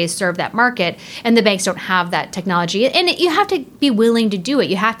cost-effectively serve that market. And the banks don't have that technology. And you have to be willing to do it.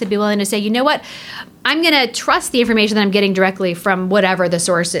 You have to be willing to say, you know what? I'm going to trust the information that I'm getting directly from whatever the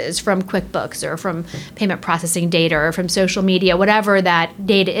source is, from QuickBooks or from payment processing data or from social media, whatever that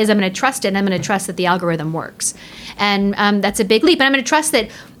data is. I'm going to trust it, and I'm going to trust that the algorithm works. And that's a big leap. And I'm going to trust that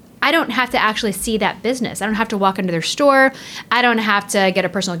I don't have to actually see that business. I don't have to walk into their store. I don't have to get a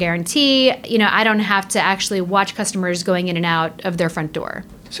personal guarantee. I don't have to actually watch customers going in and out of their front door.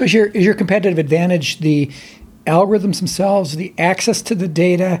 So is your competitive advantage the algorithms themselves, the access to the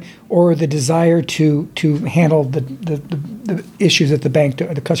data, or the desire to handle the issues that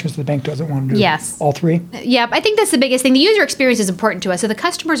the customers of the bank doesn't want to do? Yes. All three? Yeah, I think that's the biggest thing. The user experience is important to us. So the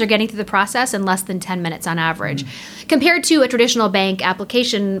customers are getting through the process in less than 10 minutes on average. Compared to a traditional bank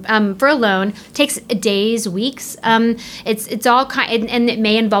application for a loan, takes days, weeks. It's all and it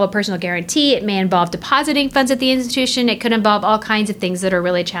may involve a personal guarantee. It may involve depositing funds at the institution. It could involve all kinds of things that are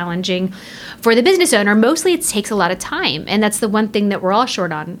really challenging for the business owner. Mostly it takes a lot of time, and that's the one thing that we're all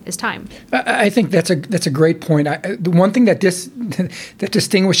short on is time. I think that's a great point. The one thing that that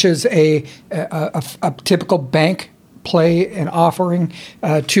distinguishes a typical bank play and offering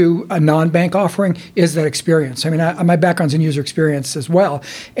to a non-bank offering is that experience. My background's in user experience as well,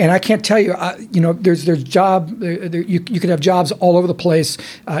 and I can't tell you. There's you could have jobs all over the place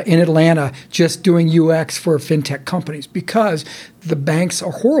in Atlanta just doing UX for fintech companies because the banks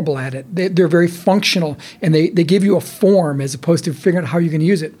are horrible at it. They're very functional, and they give you a form as opposed to figuring out how you're going to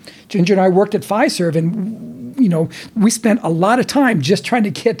use it. Ginger and I worked at Fiserv, and we spent a lot of time just trying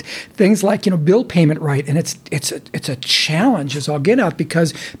to get things like bill payment right, and it's a challenge as all get out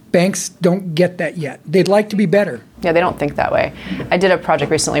because banks don't get that yet. They'd like to be better. Yeah, they don't think that way. I did a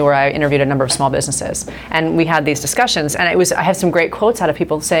project recently where I interviewed a number of small businesses, and we had these discussions, and I have some great quotes out of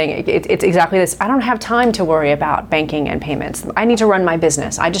people saying it's exactly this. I don't have time to worry about banking and payments. I need to run my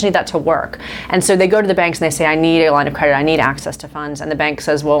business. I just need that to work. And so they go to the banks and they say, I need a line of credit, I need access to funds. And the bank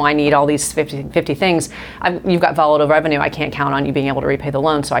says, well, I need all these 50 things. You've got volatile revenue. I can't count on you being able to repay the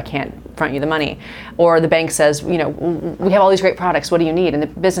loan, so I can't front you the money. Or the bank says, we have all these great products. What do you need? And the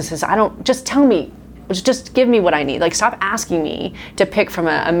business says, just tell me Just give me what I need. Like, stop asking me to pick from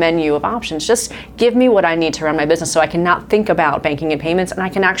a menu of options. Just give me what I need to run my business so I can not think about banking and payments, and I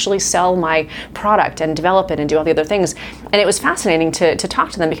can actually sell my product and develop it and do all the other things. And it was fascinating to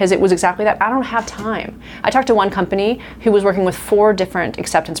talk to them, because it was exactly that. I don't have time. I talked to one company who was working with 4 different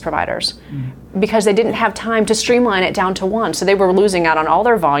acceptance providers because they didn't have time to streamline it down to one. So they were losing out on all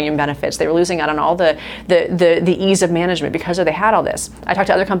their volume benefits. They were losing out on all the ease of management because they had all this. I talked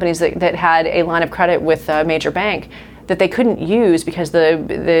to other companies that had a line of credit with a major bank that they couldn't use because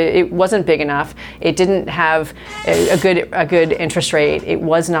it wasn't big enough. It didn't have a good interest rate. It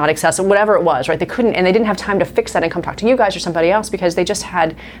was not accessible. Whatever it was, right? They couldn't, and they didn't have time to fix that and come talk to you guys or somebody else because they just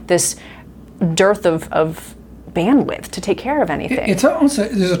had this dearth of bandwidth to take care of anything. It's almost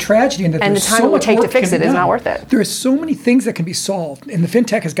there's a tragedy in that. And the time it would take to fix it is not worth it. There are so many things that can be solved, and the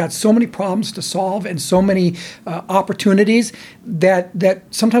fintech has got so many problems to solve and so many opportunities that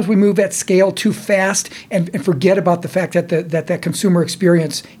sometimes we move at scale too fast and forget about the fact that that consumer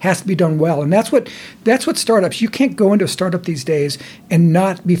experience has to be done well. And that's what startups. You can't go into a startup these days and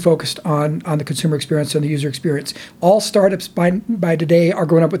not be focused on the consumer experience and the user experience. All startups by today are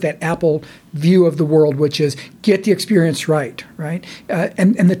growing up with that Apple view of the world, which is get the experience right?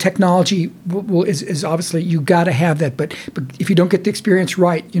 And the technology is obviously, you got to have that, but if you don't get the experience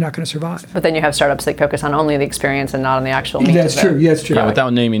right, you're not going to survive. But then you have startups that focus on only the experience and not on the actual meat. That's true. Yeah, that's true. Yeah,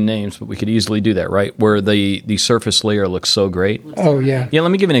 without naming names, but we could easily do that, right? Where the surface layer looks so great. Oh, yeah. Yeah, let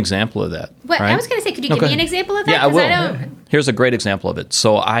me give an example of that. What right? I was going to say, could you give me an example of that? Yeah, I 'Cause will. Here's a great example of it.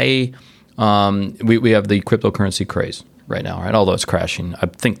 So we have the cryptocurrency craze right now, right? Although it's crashing, I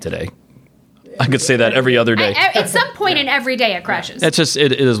think today. I could say that every other day. At some point in every day, it crashes. It's just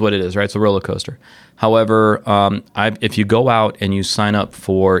it is what it is, right? It's a roller coaster. However, if you go out and you sign up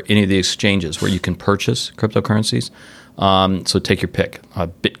for any of the exchanges where you can purchase cryptocurrencies, so take your pick,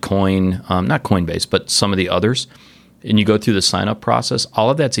 Bitcoin, not Coinbase, but some of the others, and you go through the sign up process, all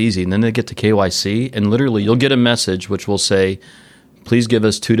of that's easy. And then they get to KYC, and literally you'll get a message which will say, please give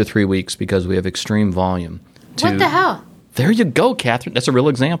us 2 to 3 weeks because we have extreme volume. What the hell? There you go, Catherine. That's a real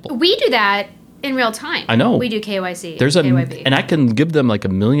example. We do that in real time. I know. We do KYC. There's KYB. and I can give them like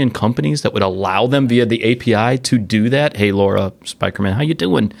 1 million companies that would allow them via the API to do that. Hey, Laura Spikerman, how you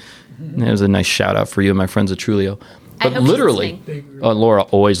doing? Mm-hmm. That was a nice shout out for you and my friends at Trulio. But literally, Laura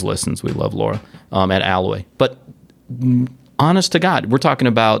always listens. We love Laura at Alloy. But honest to God, we're talking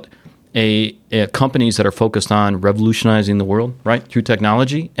about a companies that are focused on revolutionizing the world, right, through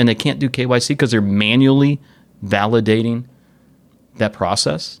technology, and they can't do KYC because they're manually validating that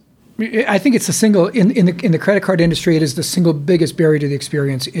process. I think it's the single in the credit card industry. It is the single biggest barrier to the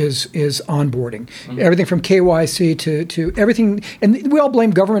experience is onboarding. Mm-hmm. Everything from KYC to everything, and we all blame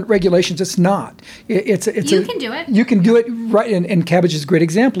government regulations. It's not. You can do it. You can do it right, and Kabbage is a great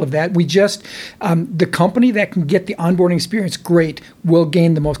example of that. We just the company that can get the onboarding experience great will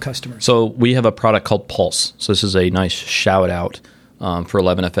gain the most customers. So we have a product called Pulse. So this is a nice shout out for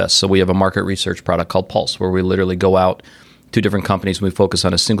 11FS. So we have a market research product called Pulse, where we literally go out to different companies and we focus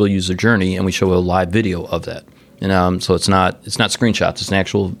on a single user journey and we show a live video of that. And so it's not screenshots; it's an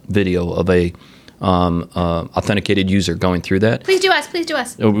actual video of a authenticated user going through that. Please do us. Please do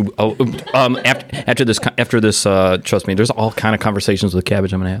us. After this, trust me, there's all kind of conversations with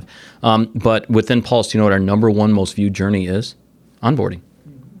Kabbage I'm going to have. But within Pulse, you know what our number one most viewed journey is? Onboarding.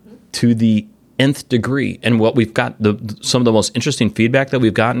 To the nth degree. And what we've got, some of the most interesting feedback that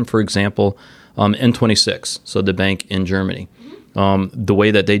we've gotten, for example, N26, so the bank in Germany, the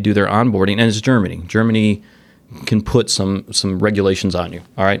way that they do their onboarding, and it's Germany. Germany can put some regulations on you,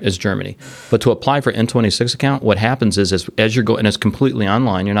 all right, as Germany. But to apply for N26 account, what happens is as you're going, and it's completely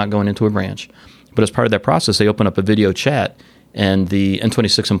online, you're not going into a branch. But as part of that process, they open up a video chat, and the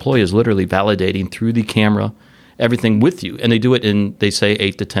N26 employee is literally validating through the camera everything with you. And they do it in, they say,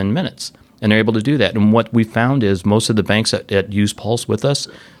 8 to 10 minutes. And they're able to do that. And what we found is most of the banks that use Pulse with us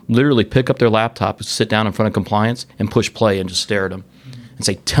literally pick up their laptop, sit down in front of compliance, and push play and just stare at them and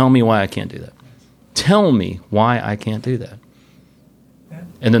say, tell me why I can't do that. Tell me why I can't do that.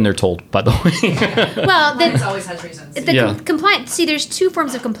 And then they're told, by the way. Well, it always has reasons. Compliance. See, there's 2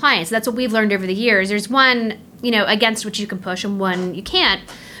 forms of compliance. That's what we've learned over the years. There's one, against which you can push, and one you can't.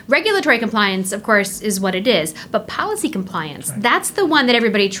 Regulatory compliance, of course, is what it is, but policy compliance, that's the one that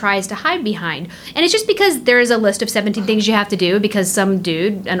everybody tries to hide behind. And it's just because there is a list of 17 things you have to do because some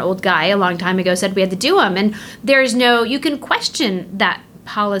dude, an old guy a long time ago, said we had to do them. And there's you can question that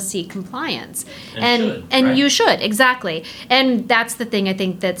policy compliance. Right? You should, exactly. And that's the thing I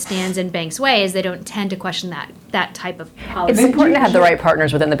think that stands in banks' way is they don't tend to question that type of policy. It's important to have the right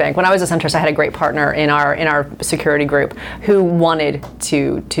partners within the bank. When I was at SunTrust, I had a great partner in our security group who wanted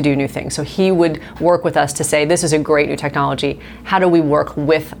to do new things. So he would work with us to say, this is a great new technology. How do we work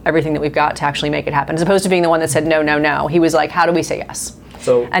with everything that we've got to actually make it happen? As opposed to being the one that said no, no, no. He was like, how do we say yes?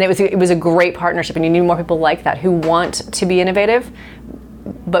 And it was a great partnership, and you need more people like that who want to be innovative,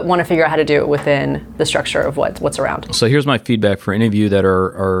 but want to figure out how to do it within the structure of what's around. So here's my feedback for any of you that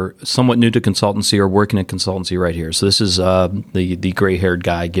are somewhat new to consultancy or working in consultancy right here. So this is the gray-haired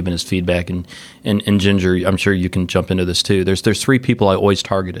guy giving his feedback, and Ginger, I'm sure you can jump into this too. There's three people I always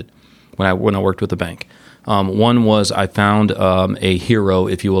targeted when I worked with the bank. One was I found a hero,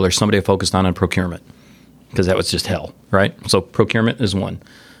 if you will, or somebody I focused on procurement, because that was just hell, right? So procurement is one.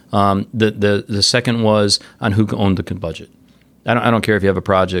 The second was on who owned the budget. I don't care if you have a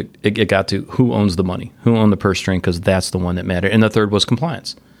project. It got to who owns the money, who owned the purse string, because that's the one that mattered. And the third was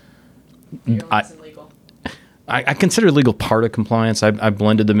compliance. I consider legal part of compliance. I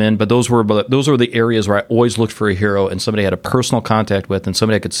blended them in, but those were the areas where I always looked for a hero and somebody I had a personal contact with, and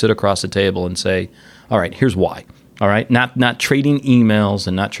somebody I could sit across the table and say, all right, here's why. All right, not trading emails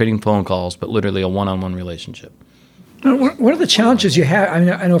and not trading phone calls, but literally a one-on-one relationship. One of the challenges you have,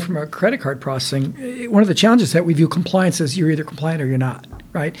 I know from our credit card processing, one of the challenges is that we view compliance as you're either compliant or you're not,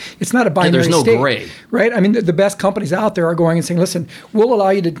 right? It's not a binary there's no state, gray, right? I mean, the best companies out there are going and saying, listen, we'll allow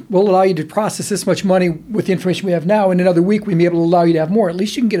you to process this much money with the information we have now, and another week we may be able to allow you to have more. At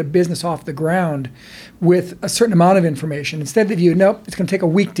least you can get a business off the ground with a certain amount of information. Instead of nope, it's going to take a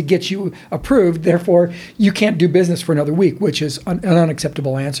week to get you approved, therefore you can't do business for another week, which is an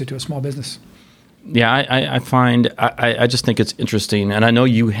unacceptable answer to a small business. Yeah, I find I just think it's interesting, and I know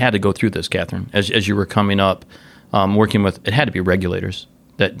you had to go through this, Catherine, as you were coming up, working with. It had to be regulators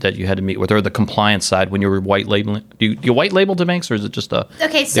that you had to meet with, or the compliance side when you were white labeling. Do you white label to banks, or is it just the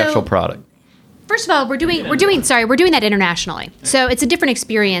actual product? First of all, we're doing that internationally. So it's a different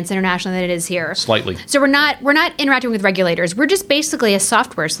experience internationally than it is here. Slightly. So we're not interacting with regulators. We're just basically a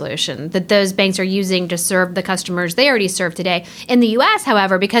software solution that those banks are using to serve the customers they already serve today. In the U.S.,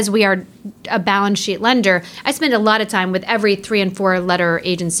 however, because we are a balance sheet lender, I spend a lot of time with every 3 and 4 letter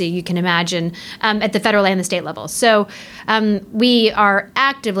agency you can imagine at the federal and the state level. So we are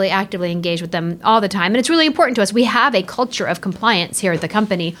actively engaged with them all the time. And it's really important to us. We have a culture of compliance here at the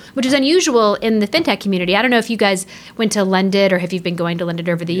company, which is unusual in the fintech community. I don't know if you guys went to Lendit or if you've been going to Lendit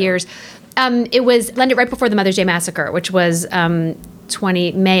over the years. It was Lendit right before the Mother's Day Massacre, which was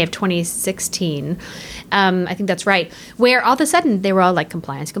May of 2016. I think that's right. Where all of a sudden they were all like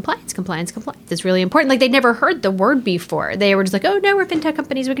compliance. It's really important. Like they'd never heard the word before. They were just like, oh no, we're fintech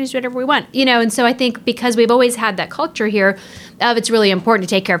companies. We can just do whatever we want. And so I think because we've always had that culture here, it's really important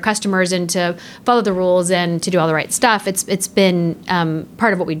to take care of customers and to follow the rules and to do all the right stuff. It's been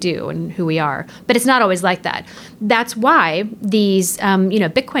part of what we do and who we are. But it's not always like that. That's why these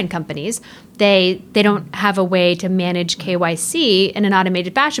Bitcoin companies, they don't have a way to manage KYC in an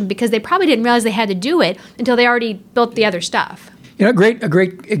automated fashion because they probably didn't realize they had to do it until they already built the other stuff. A great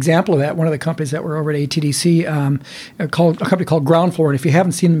example of that, one of the companies that were over at ATDC, a company called Ground Floor, and if you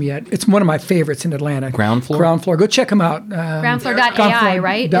haven't seen them yet, it's one of my favorites in Atlanta. Ground Floor? Ground Floor. Go check them out. Groundfloor.ai,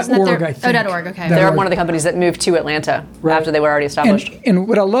 right? .org, I think. .org, okay. They're one of the companies that moved to Atlanta after they were already established. And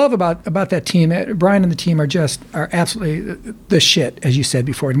what I love about that team, Brian and the team are absolutely the shit, as you said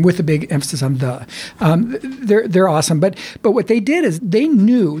before, and with a big emphasis on the. They're awesome. But what they did is they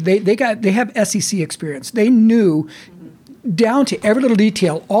knew, they have SEC experience. They knew down to every little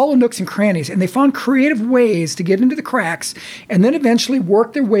detail, all the nooks and crannies, and they found creative ways to get into the cracks and then eventually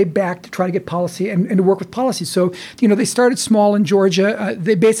work their way back to try to get policy and to work with policy. So, they started small in Georgia.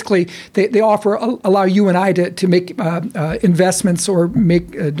 They basically, they allow you and I to make investments or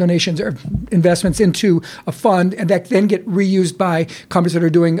make donations or investments into a fund, and that then get reused by companies that are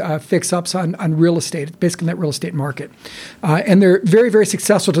doing fix-ups on real estate, basically in that real estate market. And they're very, very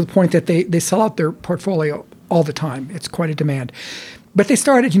successful to the point that they sell out their portfolio all the time. It's quite a demand. But they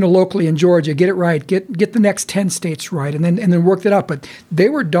started, locally in Georgia, get it right, get the next 10 states right, and then worked it out. But they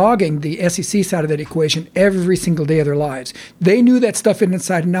were dogging the SEC side of that equation every single day of their lives. They knew that stuff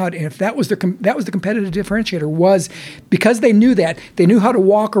inside and out, and if that was the competitive differentiator, was because they knew that, they knew how to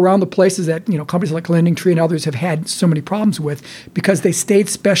walk around the places that companies like LendingTree and others have had so many problems with, because they stayed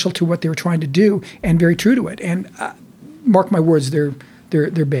special to what they were trying to do and very true to it. And mark my words, they're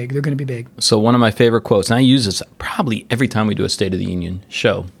big. They're going to be big. So one of my favorite quotes, and I use this probably every time we do a State of the Union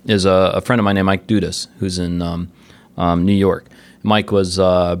show, is a friend of mine named Mike Dudas, who's in New York. Mike was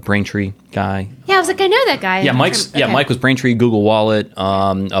Braintree guy. Yeah, I was like, I know that guy. Yeah, Mike was Braintree, Google Wallet,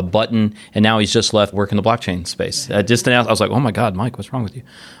 a Button, and now he's just left working the blockchain space. Just announced, I was like, oh my God, Mike, what's wrong with you?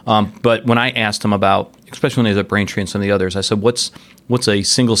 But when I asked him about, especially when he was at Braintree and some of the others, I said, what's a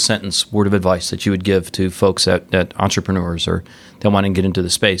single sentence word of advice that you would give to folks that entrepreneurs or that want to get into the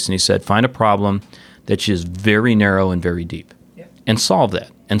space? And he said, find a problem that is very narrow and very deep, and solve that.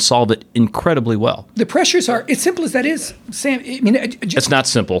 And solve it incredibly well. The pressures are, as simple as that is, Sam, I mean... It's not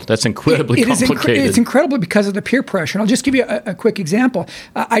simple. That's incredibly complicated. It's incredible because of the peer pressure. And I'll just give you a quick example.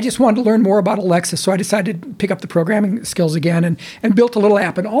 I just wanted to learn more about Alexa, so I decided to pick up the programming skills again and built a little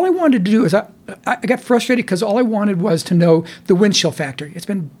app. And all I wanted to do is, I got frustrated because all I wanted was to know the wind chill factor. It's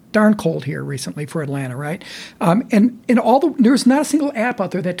been darn cold here recently for Atlanta, right? And there's not a single app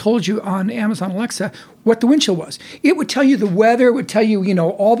out there that told you on Amazon Alexa what the wind chill was. It would tell you the weather, it would tell you,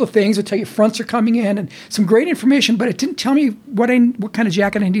 all the things, it would tell you fronts are coming in and some great information, but it didn't tell me what kind of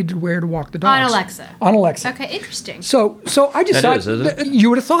jacket I needed to wear to walk the dogs. On Alexa. Okay, interesting. So I just thought, you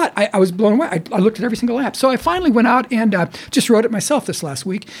would have thought, I was blown away. I looked at every single app. So I finally went out and just wrote it myself this last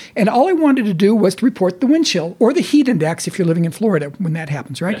week, and all I wanted to do was to report the wind chill or the heat index if you're living in Florida when that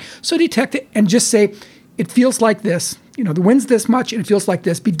happens, right? So detect it and just say, it feels like this, the wind's this much and it feels like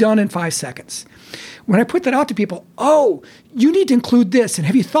this, be done in 5 seconds. When I put that out to people, you need to include this, and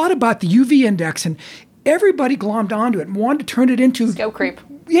have you thought about the UV index? And everybody glommed onto it and wanted to turn it into... Go creep.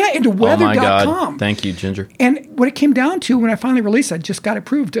 Yeah, into weather.com. Oh my God. Thank you, Ginger. And what it came down to when I finally released it, I just got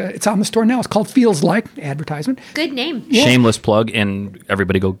approved. It's on the store now. It's called Feels Like, advertisement. Good name. Yeah. Shameless plug, and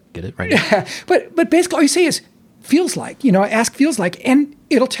everybody go get it right now. But basically all you say is, feels like, ask feels like, and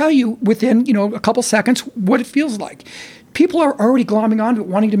it'll tell you within, a couple seconds what it feels like. People are already glomming onto it,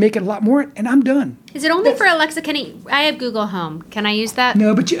 wanting to make it a lot more, and I'm done. Is it only for Alexa? I have Google Home. Can I use that?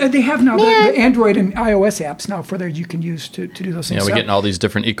 No, but they have now the Android and iOS apps now for there you can use to do those things. Yeah, we're getting all these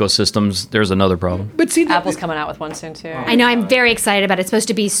different ecosystems. There's another problem. But see, Apple's coming out with one soon too. I know. I'm very excited about it. It's supposed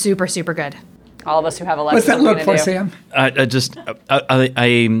to be super, super good. All of us who have Alexa. What's that look for, Sam?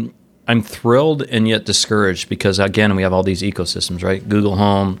 I'm thrilled and yet discouraged because, again, we have all these ecosystems, right? Google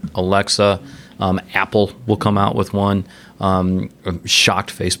Home, Alexa, Apple will come out with one. I'm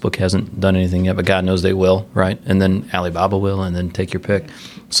shocked Facebook hasn't done anything yet, but God knows they will, right? And then Alibaba will, and then take your pick.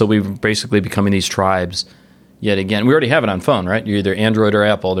 So we're basically becoming these tribes yet again. We already have it on phone, right? You're either Android or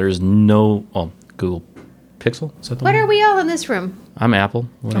Apple. There's no Google Pixel. Is that the What one? are we all in this room? I'm Apple.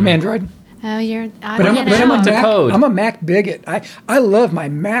 I'm Android. Oh, you're... But I'm a Mac bigot. I love my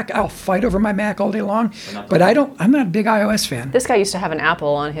Mac. I'll fight over my Mac all day long. But I'm not a big iOS fan. This guy used to have an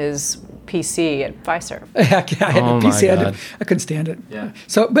Apple on his PC at Fiserv. I had a PC. God. I couldn't stand it. Yeah.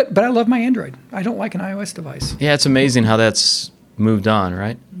 So, but I love my Android. I don't like an iOS device. Yeah, it's amazing how that's moved on,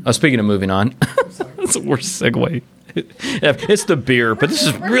 right? Speaking of moving on, that's the worst segue. It's the beer, but this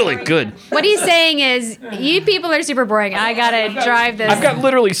is really good. What he's saying is, you people are super boring. I gotta drive this. I've got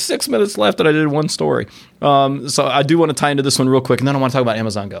literally 6 minutes left, and I did one story. So I do want to tie into this one real quick, and then I want to talk about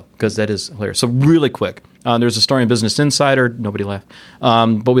Amazon Go, because that is hilarious. So really quick, there's a story in Business Insider. Nobody laughed.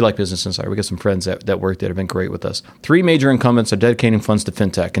 But we like Business Insider. We got some friends that work there that have been great with us. 3 major incumbents are dedicating funds to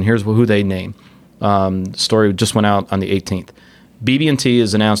fintech, and here's who they name. The story just went out on the 18th. BB&T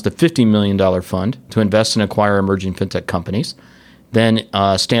has announced a $50 million fund to invest and acquire emerging fintech companies. Then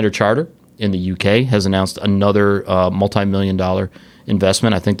Standard Chartered in the UK has announced another multi-million-dollar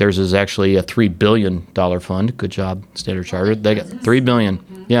investment. I think theirs is actually a $3 billion fund. Good job, Standard Chartered. They got $3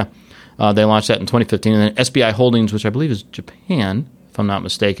 billion. Yeah. They launched that in 2015. And then SBI Holdings, which I believe is Japan, if I'm not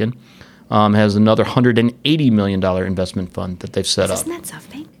mistaken, has another $180 million investment fund that they've set up. Isn't that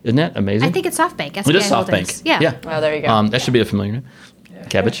SoftBank? Isn't that amazing? I think it's SoftBank. It is Holdings. SoftBank. Yeah. Oh, there you go. That should be a familiar name.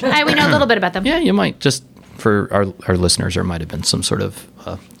 Cabbage. We know a little bit about them. Yeah, you might. Just for our listeners, there might have been some sort of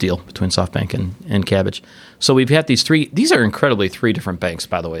deal between SoftBank and Cabbage. So we've had these 3. These are incredibly 3 different banks,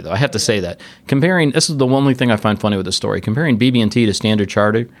 by the way, though. I have to say that. This is the only thing I find funny with the story. Comparing BB&T to Standard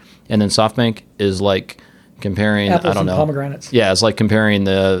Chartered and then SoftBank is like comparing, Apples I don't and know. pomegranates. Yeah, it's like comparing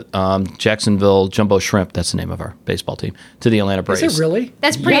the Jacksonville Jumbo Shrimp, that's the name of our baseball team, to the Atlanta Braves. Is it really?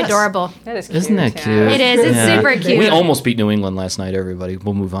 That's pretty Yes. adorable. That is cute. Isn't that yeah. cute? It is. It's super cute. We almost beat New England last night, everybody.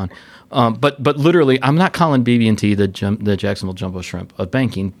 We'll move on. But literally, I'm not calling BB&T the Jacksonville Jumbo Shrimp of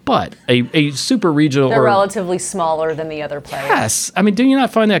banking, but a super regional. They're relatively smaller than the other players. Yes. I mean, do you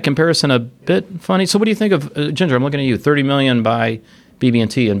not find that comparison a bit funny? So what do you think of, Ginger, I'm looking at you, $30 million by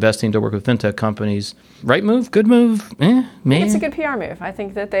BB&T investing to work with fintech companies. Right move? Good move? Maybe. It's a good PR move. I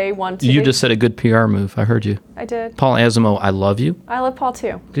think that they want to. You just said a good PR move. I heard you. I did. Paul Asimov, I love you. I love Paul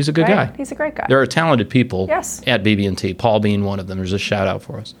too. He's a good guy. He's a great guy. There are talented people Yes. at BB&T. Paul being one of them. There's a shout out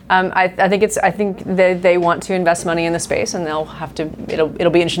for us. I think they want to invest money in the space, and they'll have to.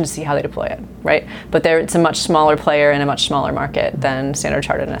 It'll be interesting to see how they deploy it, right? But it's a much smaller player in a much smaller market than Standard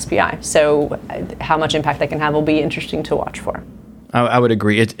Chartered and SBI. So how much impact they can have will be interesting to watch for. I would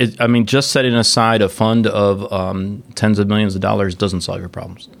agree. I mean, just setting aside a fund of tens of millions of dollars doesn't solve your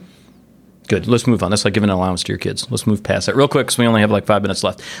problems. Good. Let's move on. That's like giving an allowance to your kids. Let's move past that real quick because we only have like 5 minutes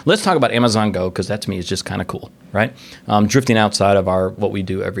left. Let's talk about Amazon Go because that to me is just kind of cool, right? Drifting outside of what we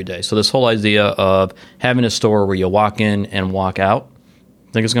do every day. So this whole idea of having a store where you walk in and walk out,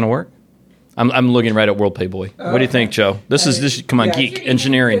 think it's going to work? I'm looking right at WorldPay Boy. What do you think, Joe? Come on, geek,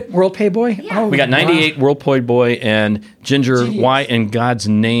 engineering. WorldPay Boy? Yeah. We got 98 WorldPay Boy and Ginger. Genius. Why in God's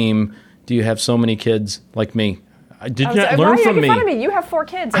name do you have so many kids like me? Did you not learn why are you from making me? fun of me? You have 4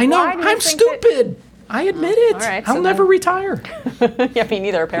 kids. I know. Why do you I'm think stupid. I admit it. all right, I'll so never then- retire. Yeah, me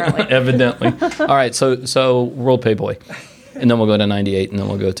neither, apparently. Evidently. All right, so WorldPay Boy. And then we'll go to 98, and then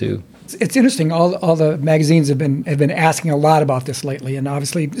we'll go to... It's interesting. All the magazines have been asking a lot about this lately, and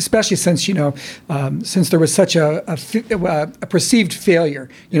obviously, especially since since there was such a perceived failure.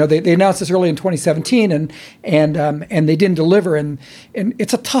 They announced this early in 2017, and they didn't deliver, and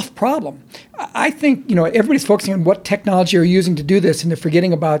it's a tough problem. I think everybody's focusing on what technology are you using to do this, and they're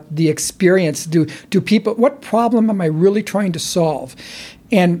forgetting about the experience. Do people? What problem am I really trying to solve?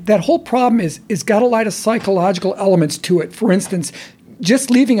 And that whole problem is got a lot of psychological elements to it. For instance,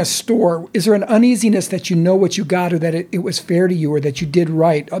 just leaving a store, is there an uneasiness that you know what you got or that it was fair to you or that you did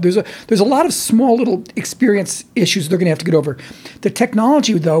right? There's a lot of small little experience issues they're going to have to get over. The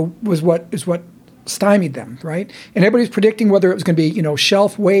technology, though, is what stymied them, right? And everybody's predicting whether it was going to be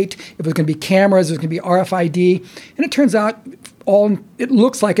shelf weight, if it was going to be cameras, if it was going to be RFID, and it turns out it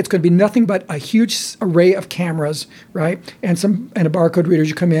looks like it's going to be nothing but a huge array of cameras, right? And a barcode reader as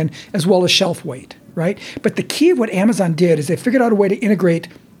you come in, as well as shelf weight. Right? But the key of what Amazon did is they figured out a way to integrate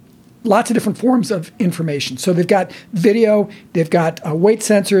lots of different forms of information. So they've got video, they've got weight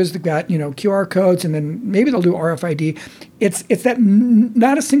sensors, they've got QR codes, and then maybe they'll do RFID. It's that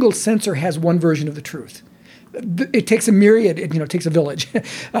not a single sensor has one version of the truth. It takes a myriad, it takes a village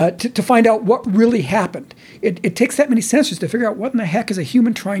to find out what really happened. It takes that many sensors to figure out what in the heck is a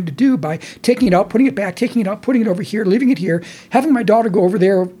human trying to do by taking it out, putting it back, taking it out, putting it over here, leaving it here, having my daughter go over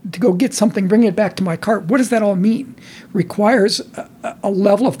there to go get something, bringing it back to my cart. What does that all mean? Requires a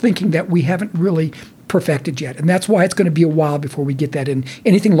level of thinking that we haven't really perfected yet. And that's why it's going to be a while before we get that in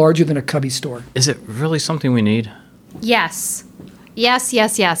anything larger than a Cubby store. Is it really something we need? Yes.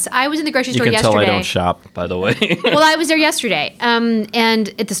 Yes. I was in the grocery store You can yesterday. tell I don't shop, by the way. Well, I was there yesterday, and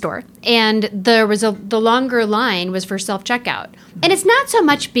at the store, and the longer line was for self-checkout. And it's not so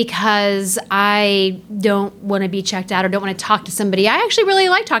much because I don't want to be checked out or don't want to talk to somebody. I actually really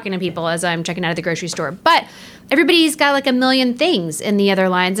like talking to people as I'm checking out at the grocery store. But everybody's got like a million things in the other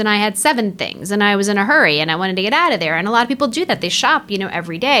lines, and I had 7 things, and I was in a hurry, and I wanted to get out of there. And a lot of people do that. They shop,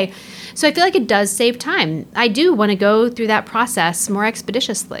 every day. So I feel like it does save time. I do want to go through that process more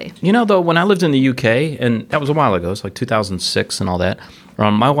expeditiously. Though, when I lived in the UK, and that was a while ago, it's like 2006 and all that,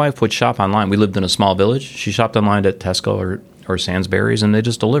 my wife would shop online. We lived in a small village. She shopped online at Tesco or Sainsbury's, and they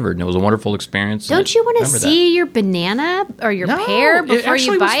just delivered, and it was a wonderful experience. Don't you want to see your banana or your pear before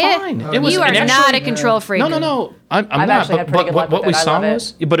you buy it? You are not a control freak. No. I'm not. actually had pretty good luck What with we it. I saw love it.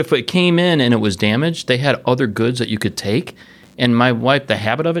 was, but if it came in and it was damaged, they had other goods that you could take. And my wife, the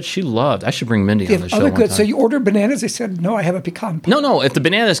habit of it, she loved. I should bring Mindy on the show Other one good. time. So you ordered bananas? They said, no, I have a pecan pie. No. If the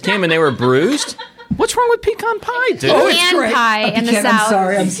bananas came and they were bruised, what's wrong with pecan pie, dude? Oh, it's Pecan great. pie A in the pecan- South.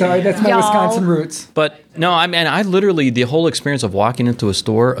 I'm sorry. That's my Y'all. Wisconsin roots. But no, I literally, the whole experience of walking into a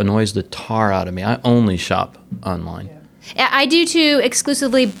store annoys the tar out of me. I only shop online. I do too,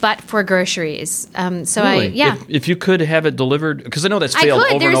 exclusively, but for groceries. Really? If you could have it delivered, because I know that's I failed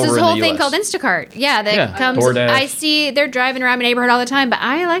could. over There's and over this in whole the thing US. called Instacart. Yeah, that comes. DoorDash. I see they're driving around my neighborhood all the time, but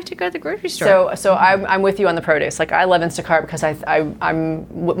I like to go to the grocery store. So I'm with you on the produce. Like I love Instacart because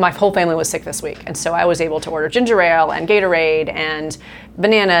my whole family was sick this week, and so I was able to order ginger ale and Gatorade and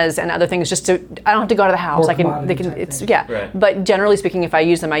bananas and other things just to I don't have to go out of the house. More I can commodity they can type it's thing. yeah. Right. But generally speaking, if I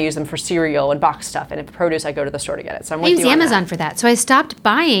use them for cereal and box stuff, and if produce I go to the store to get it. So I'm I with use you on Amazon that. for that, so I stopped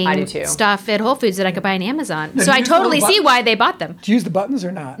buying I do too. stuff at Whole Foods that I could buy on Amazon. Now, So do I you totally use see little why they bought them. Do you use the buttons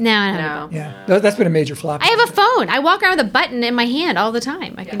or not? No, I don't have a button. Yeah, that's been a major flop. I have a phone. I walk around with a button in my hand all the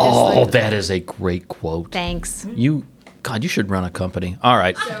time. I can just Oh, like, that is a great quote. thanks. You God, you should run a company. All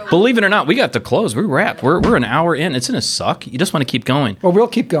right. Believe it or not, we got to close. We're wrapped. We're an hour in. It's going to suck. You just want to keep going. Well, we'll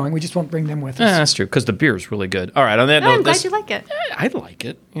keep going. We just won't bring them with us. That's true, because the beer is really good. All right, on that note, I'm glad you like it. I like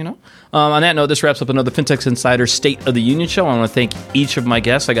it, you know. On that note, this wraps up another FinTech Insider State of the Union show. I want to thank each of my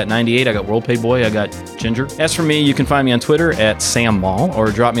guests. I got 98, I got WorldPay Boy, I got Ginger. As for me, you can find me on Twitter at Sam Maul,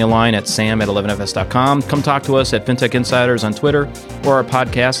 or drop me a line at sam@11fs.com. Come talk to us at FinTech Insiders on Twitter, or our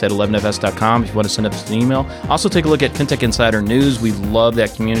podcast at 11fs.com if you want to send us an email. Also, take a look at FinTech Insider News. We love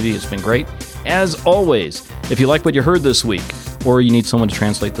that community. It's been great. As always, if you like what you heard this week, or you need someone to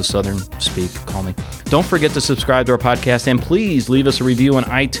translate the Southern speak, call me. Don't forget to subscribe to our podcast, and please leave us a review on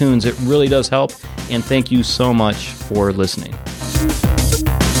iTunes. It really does help, and thank you so much for listening.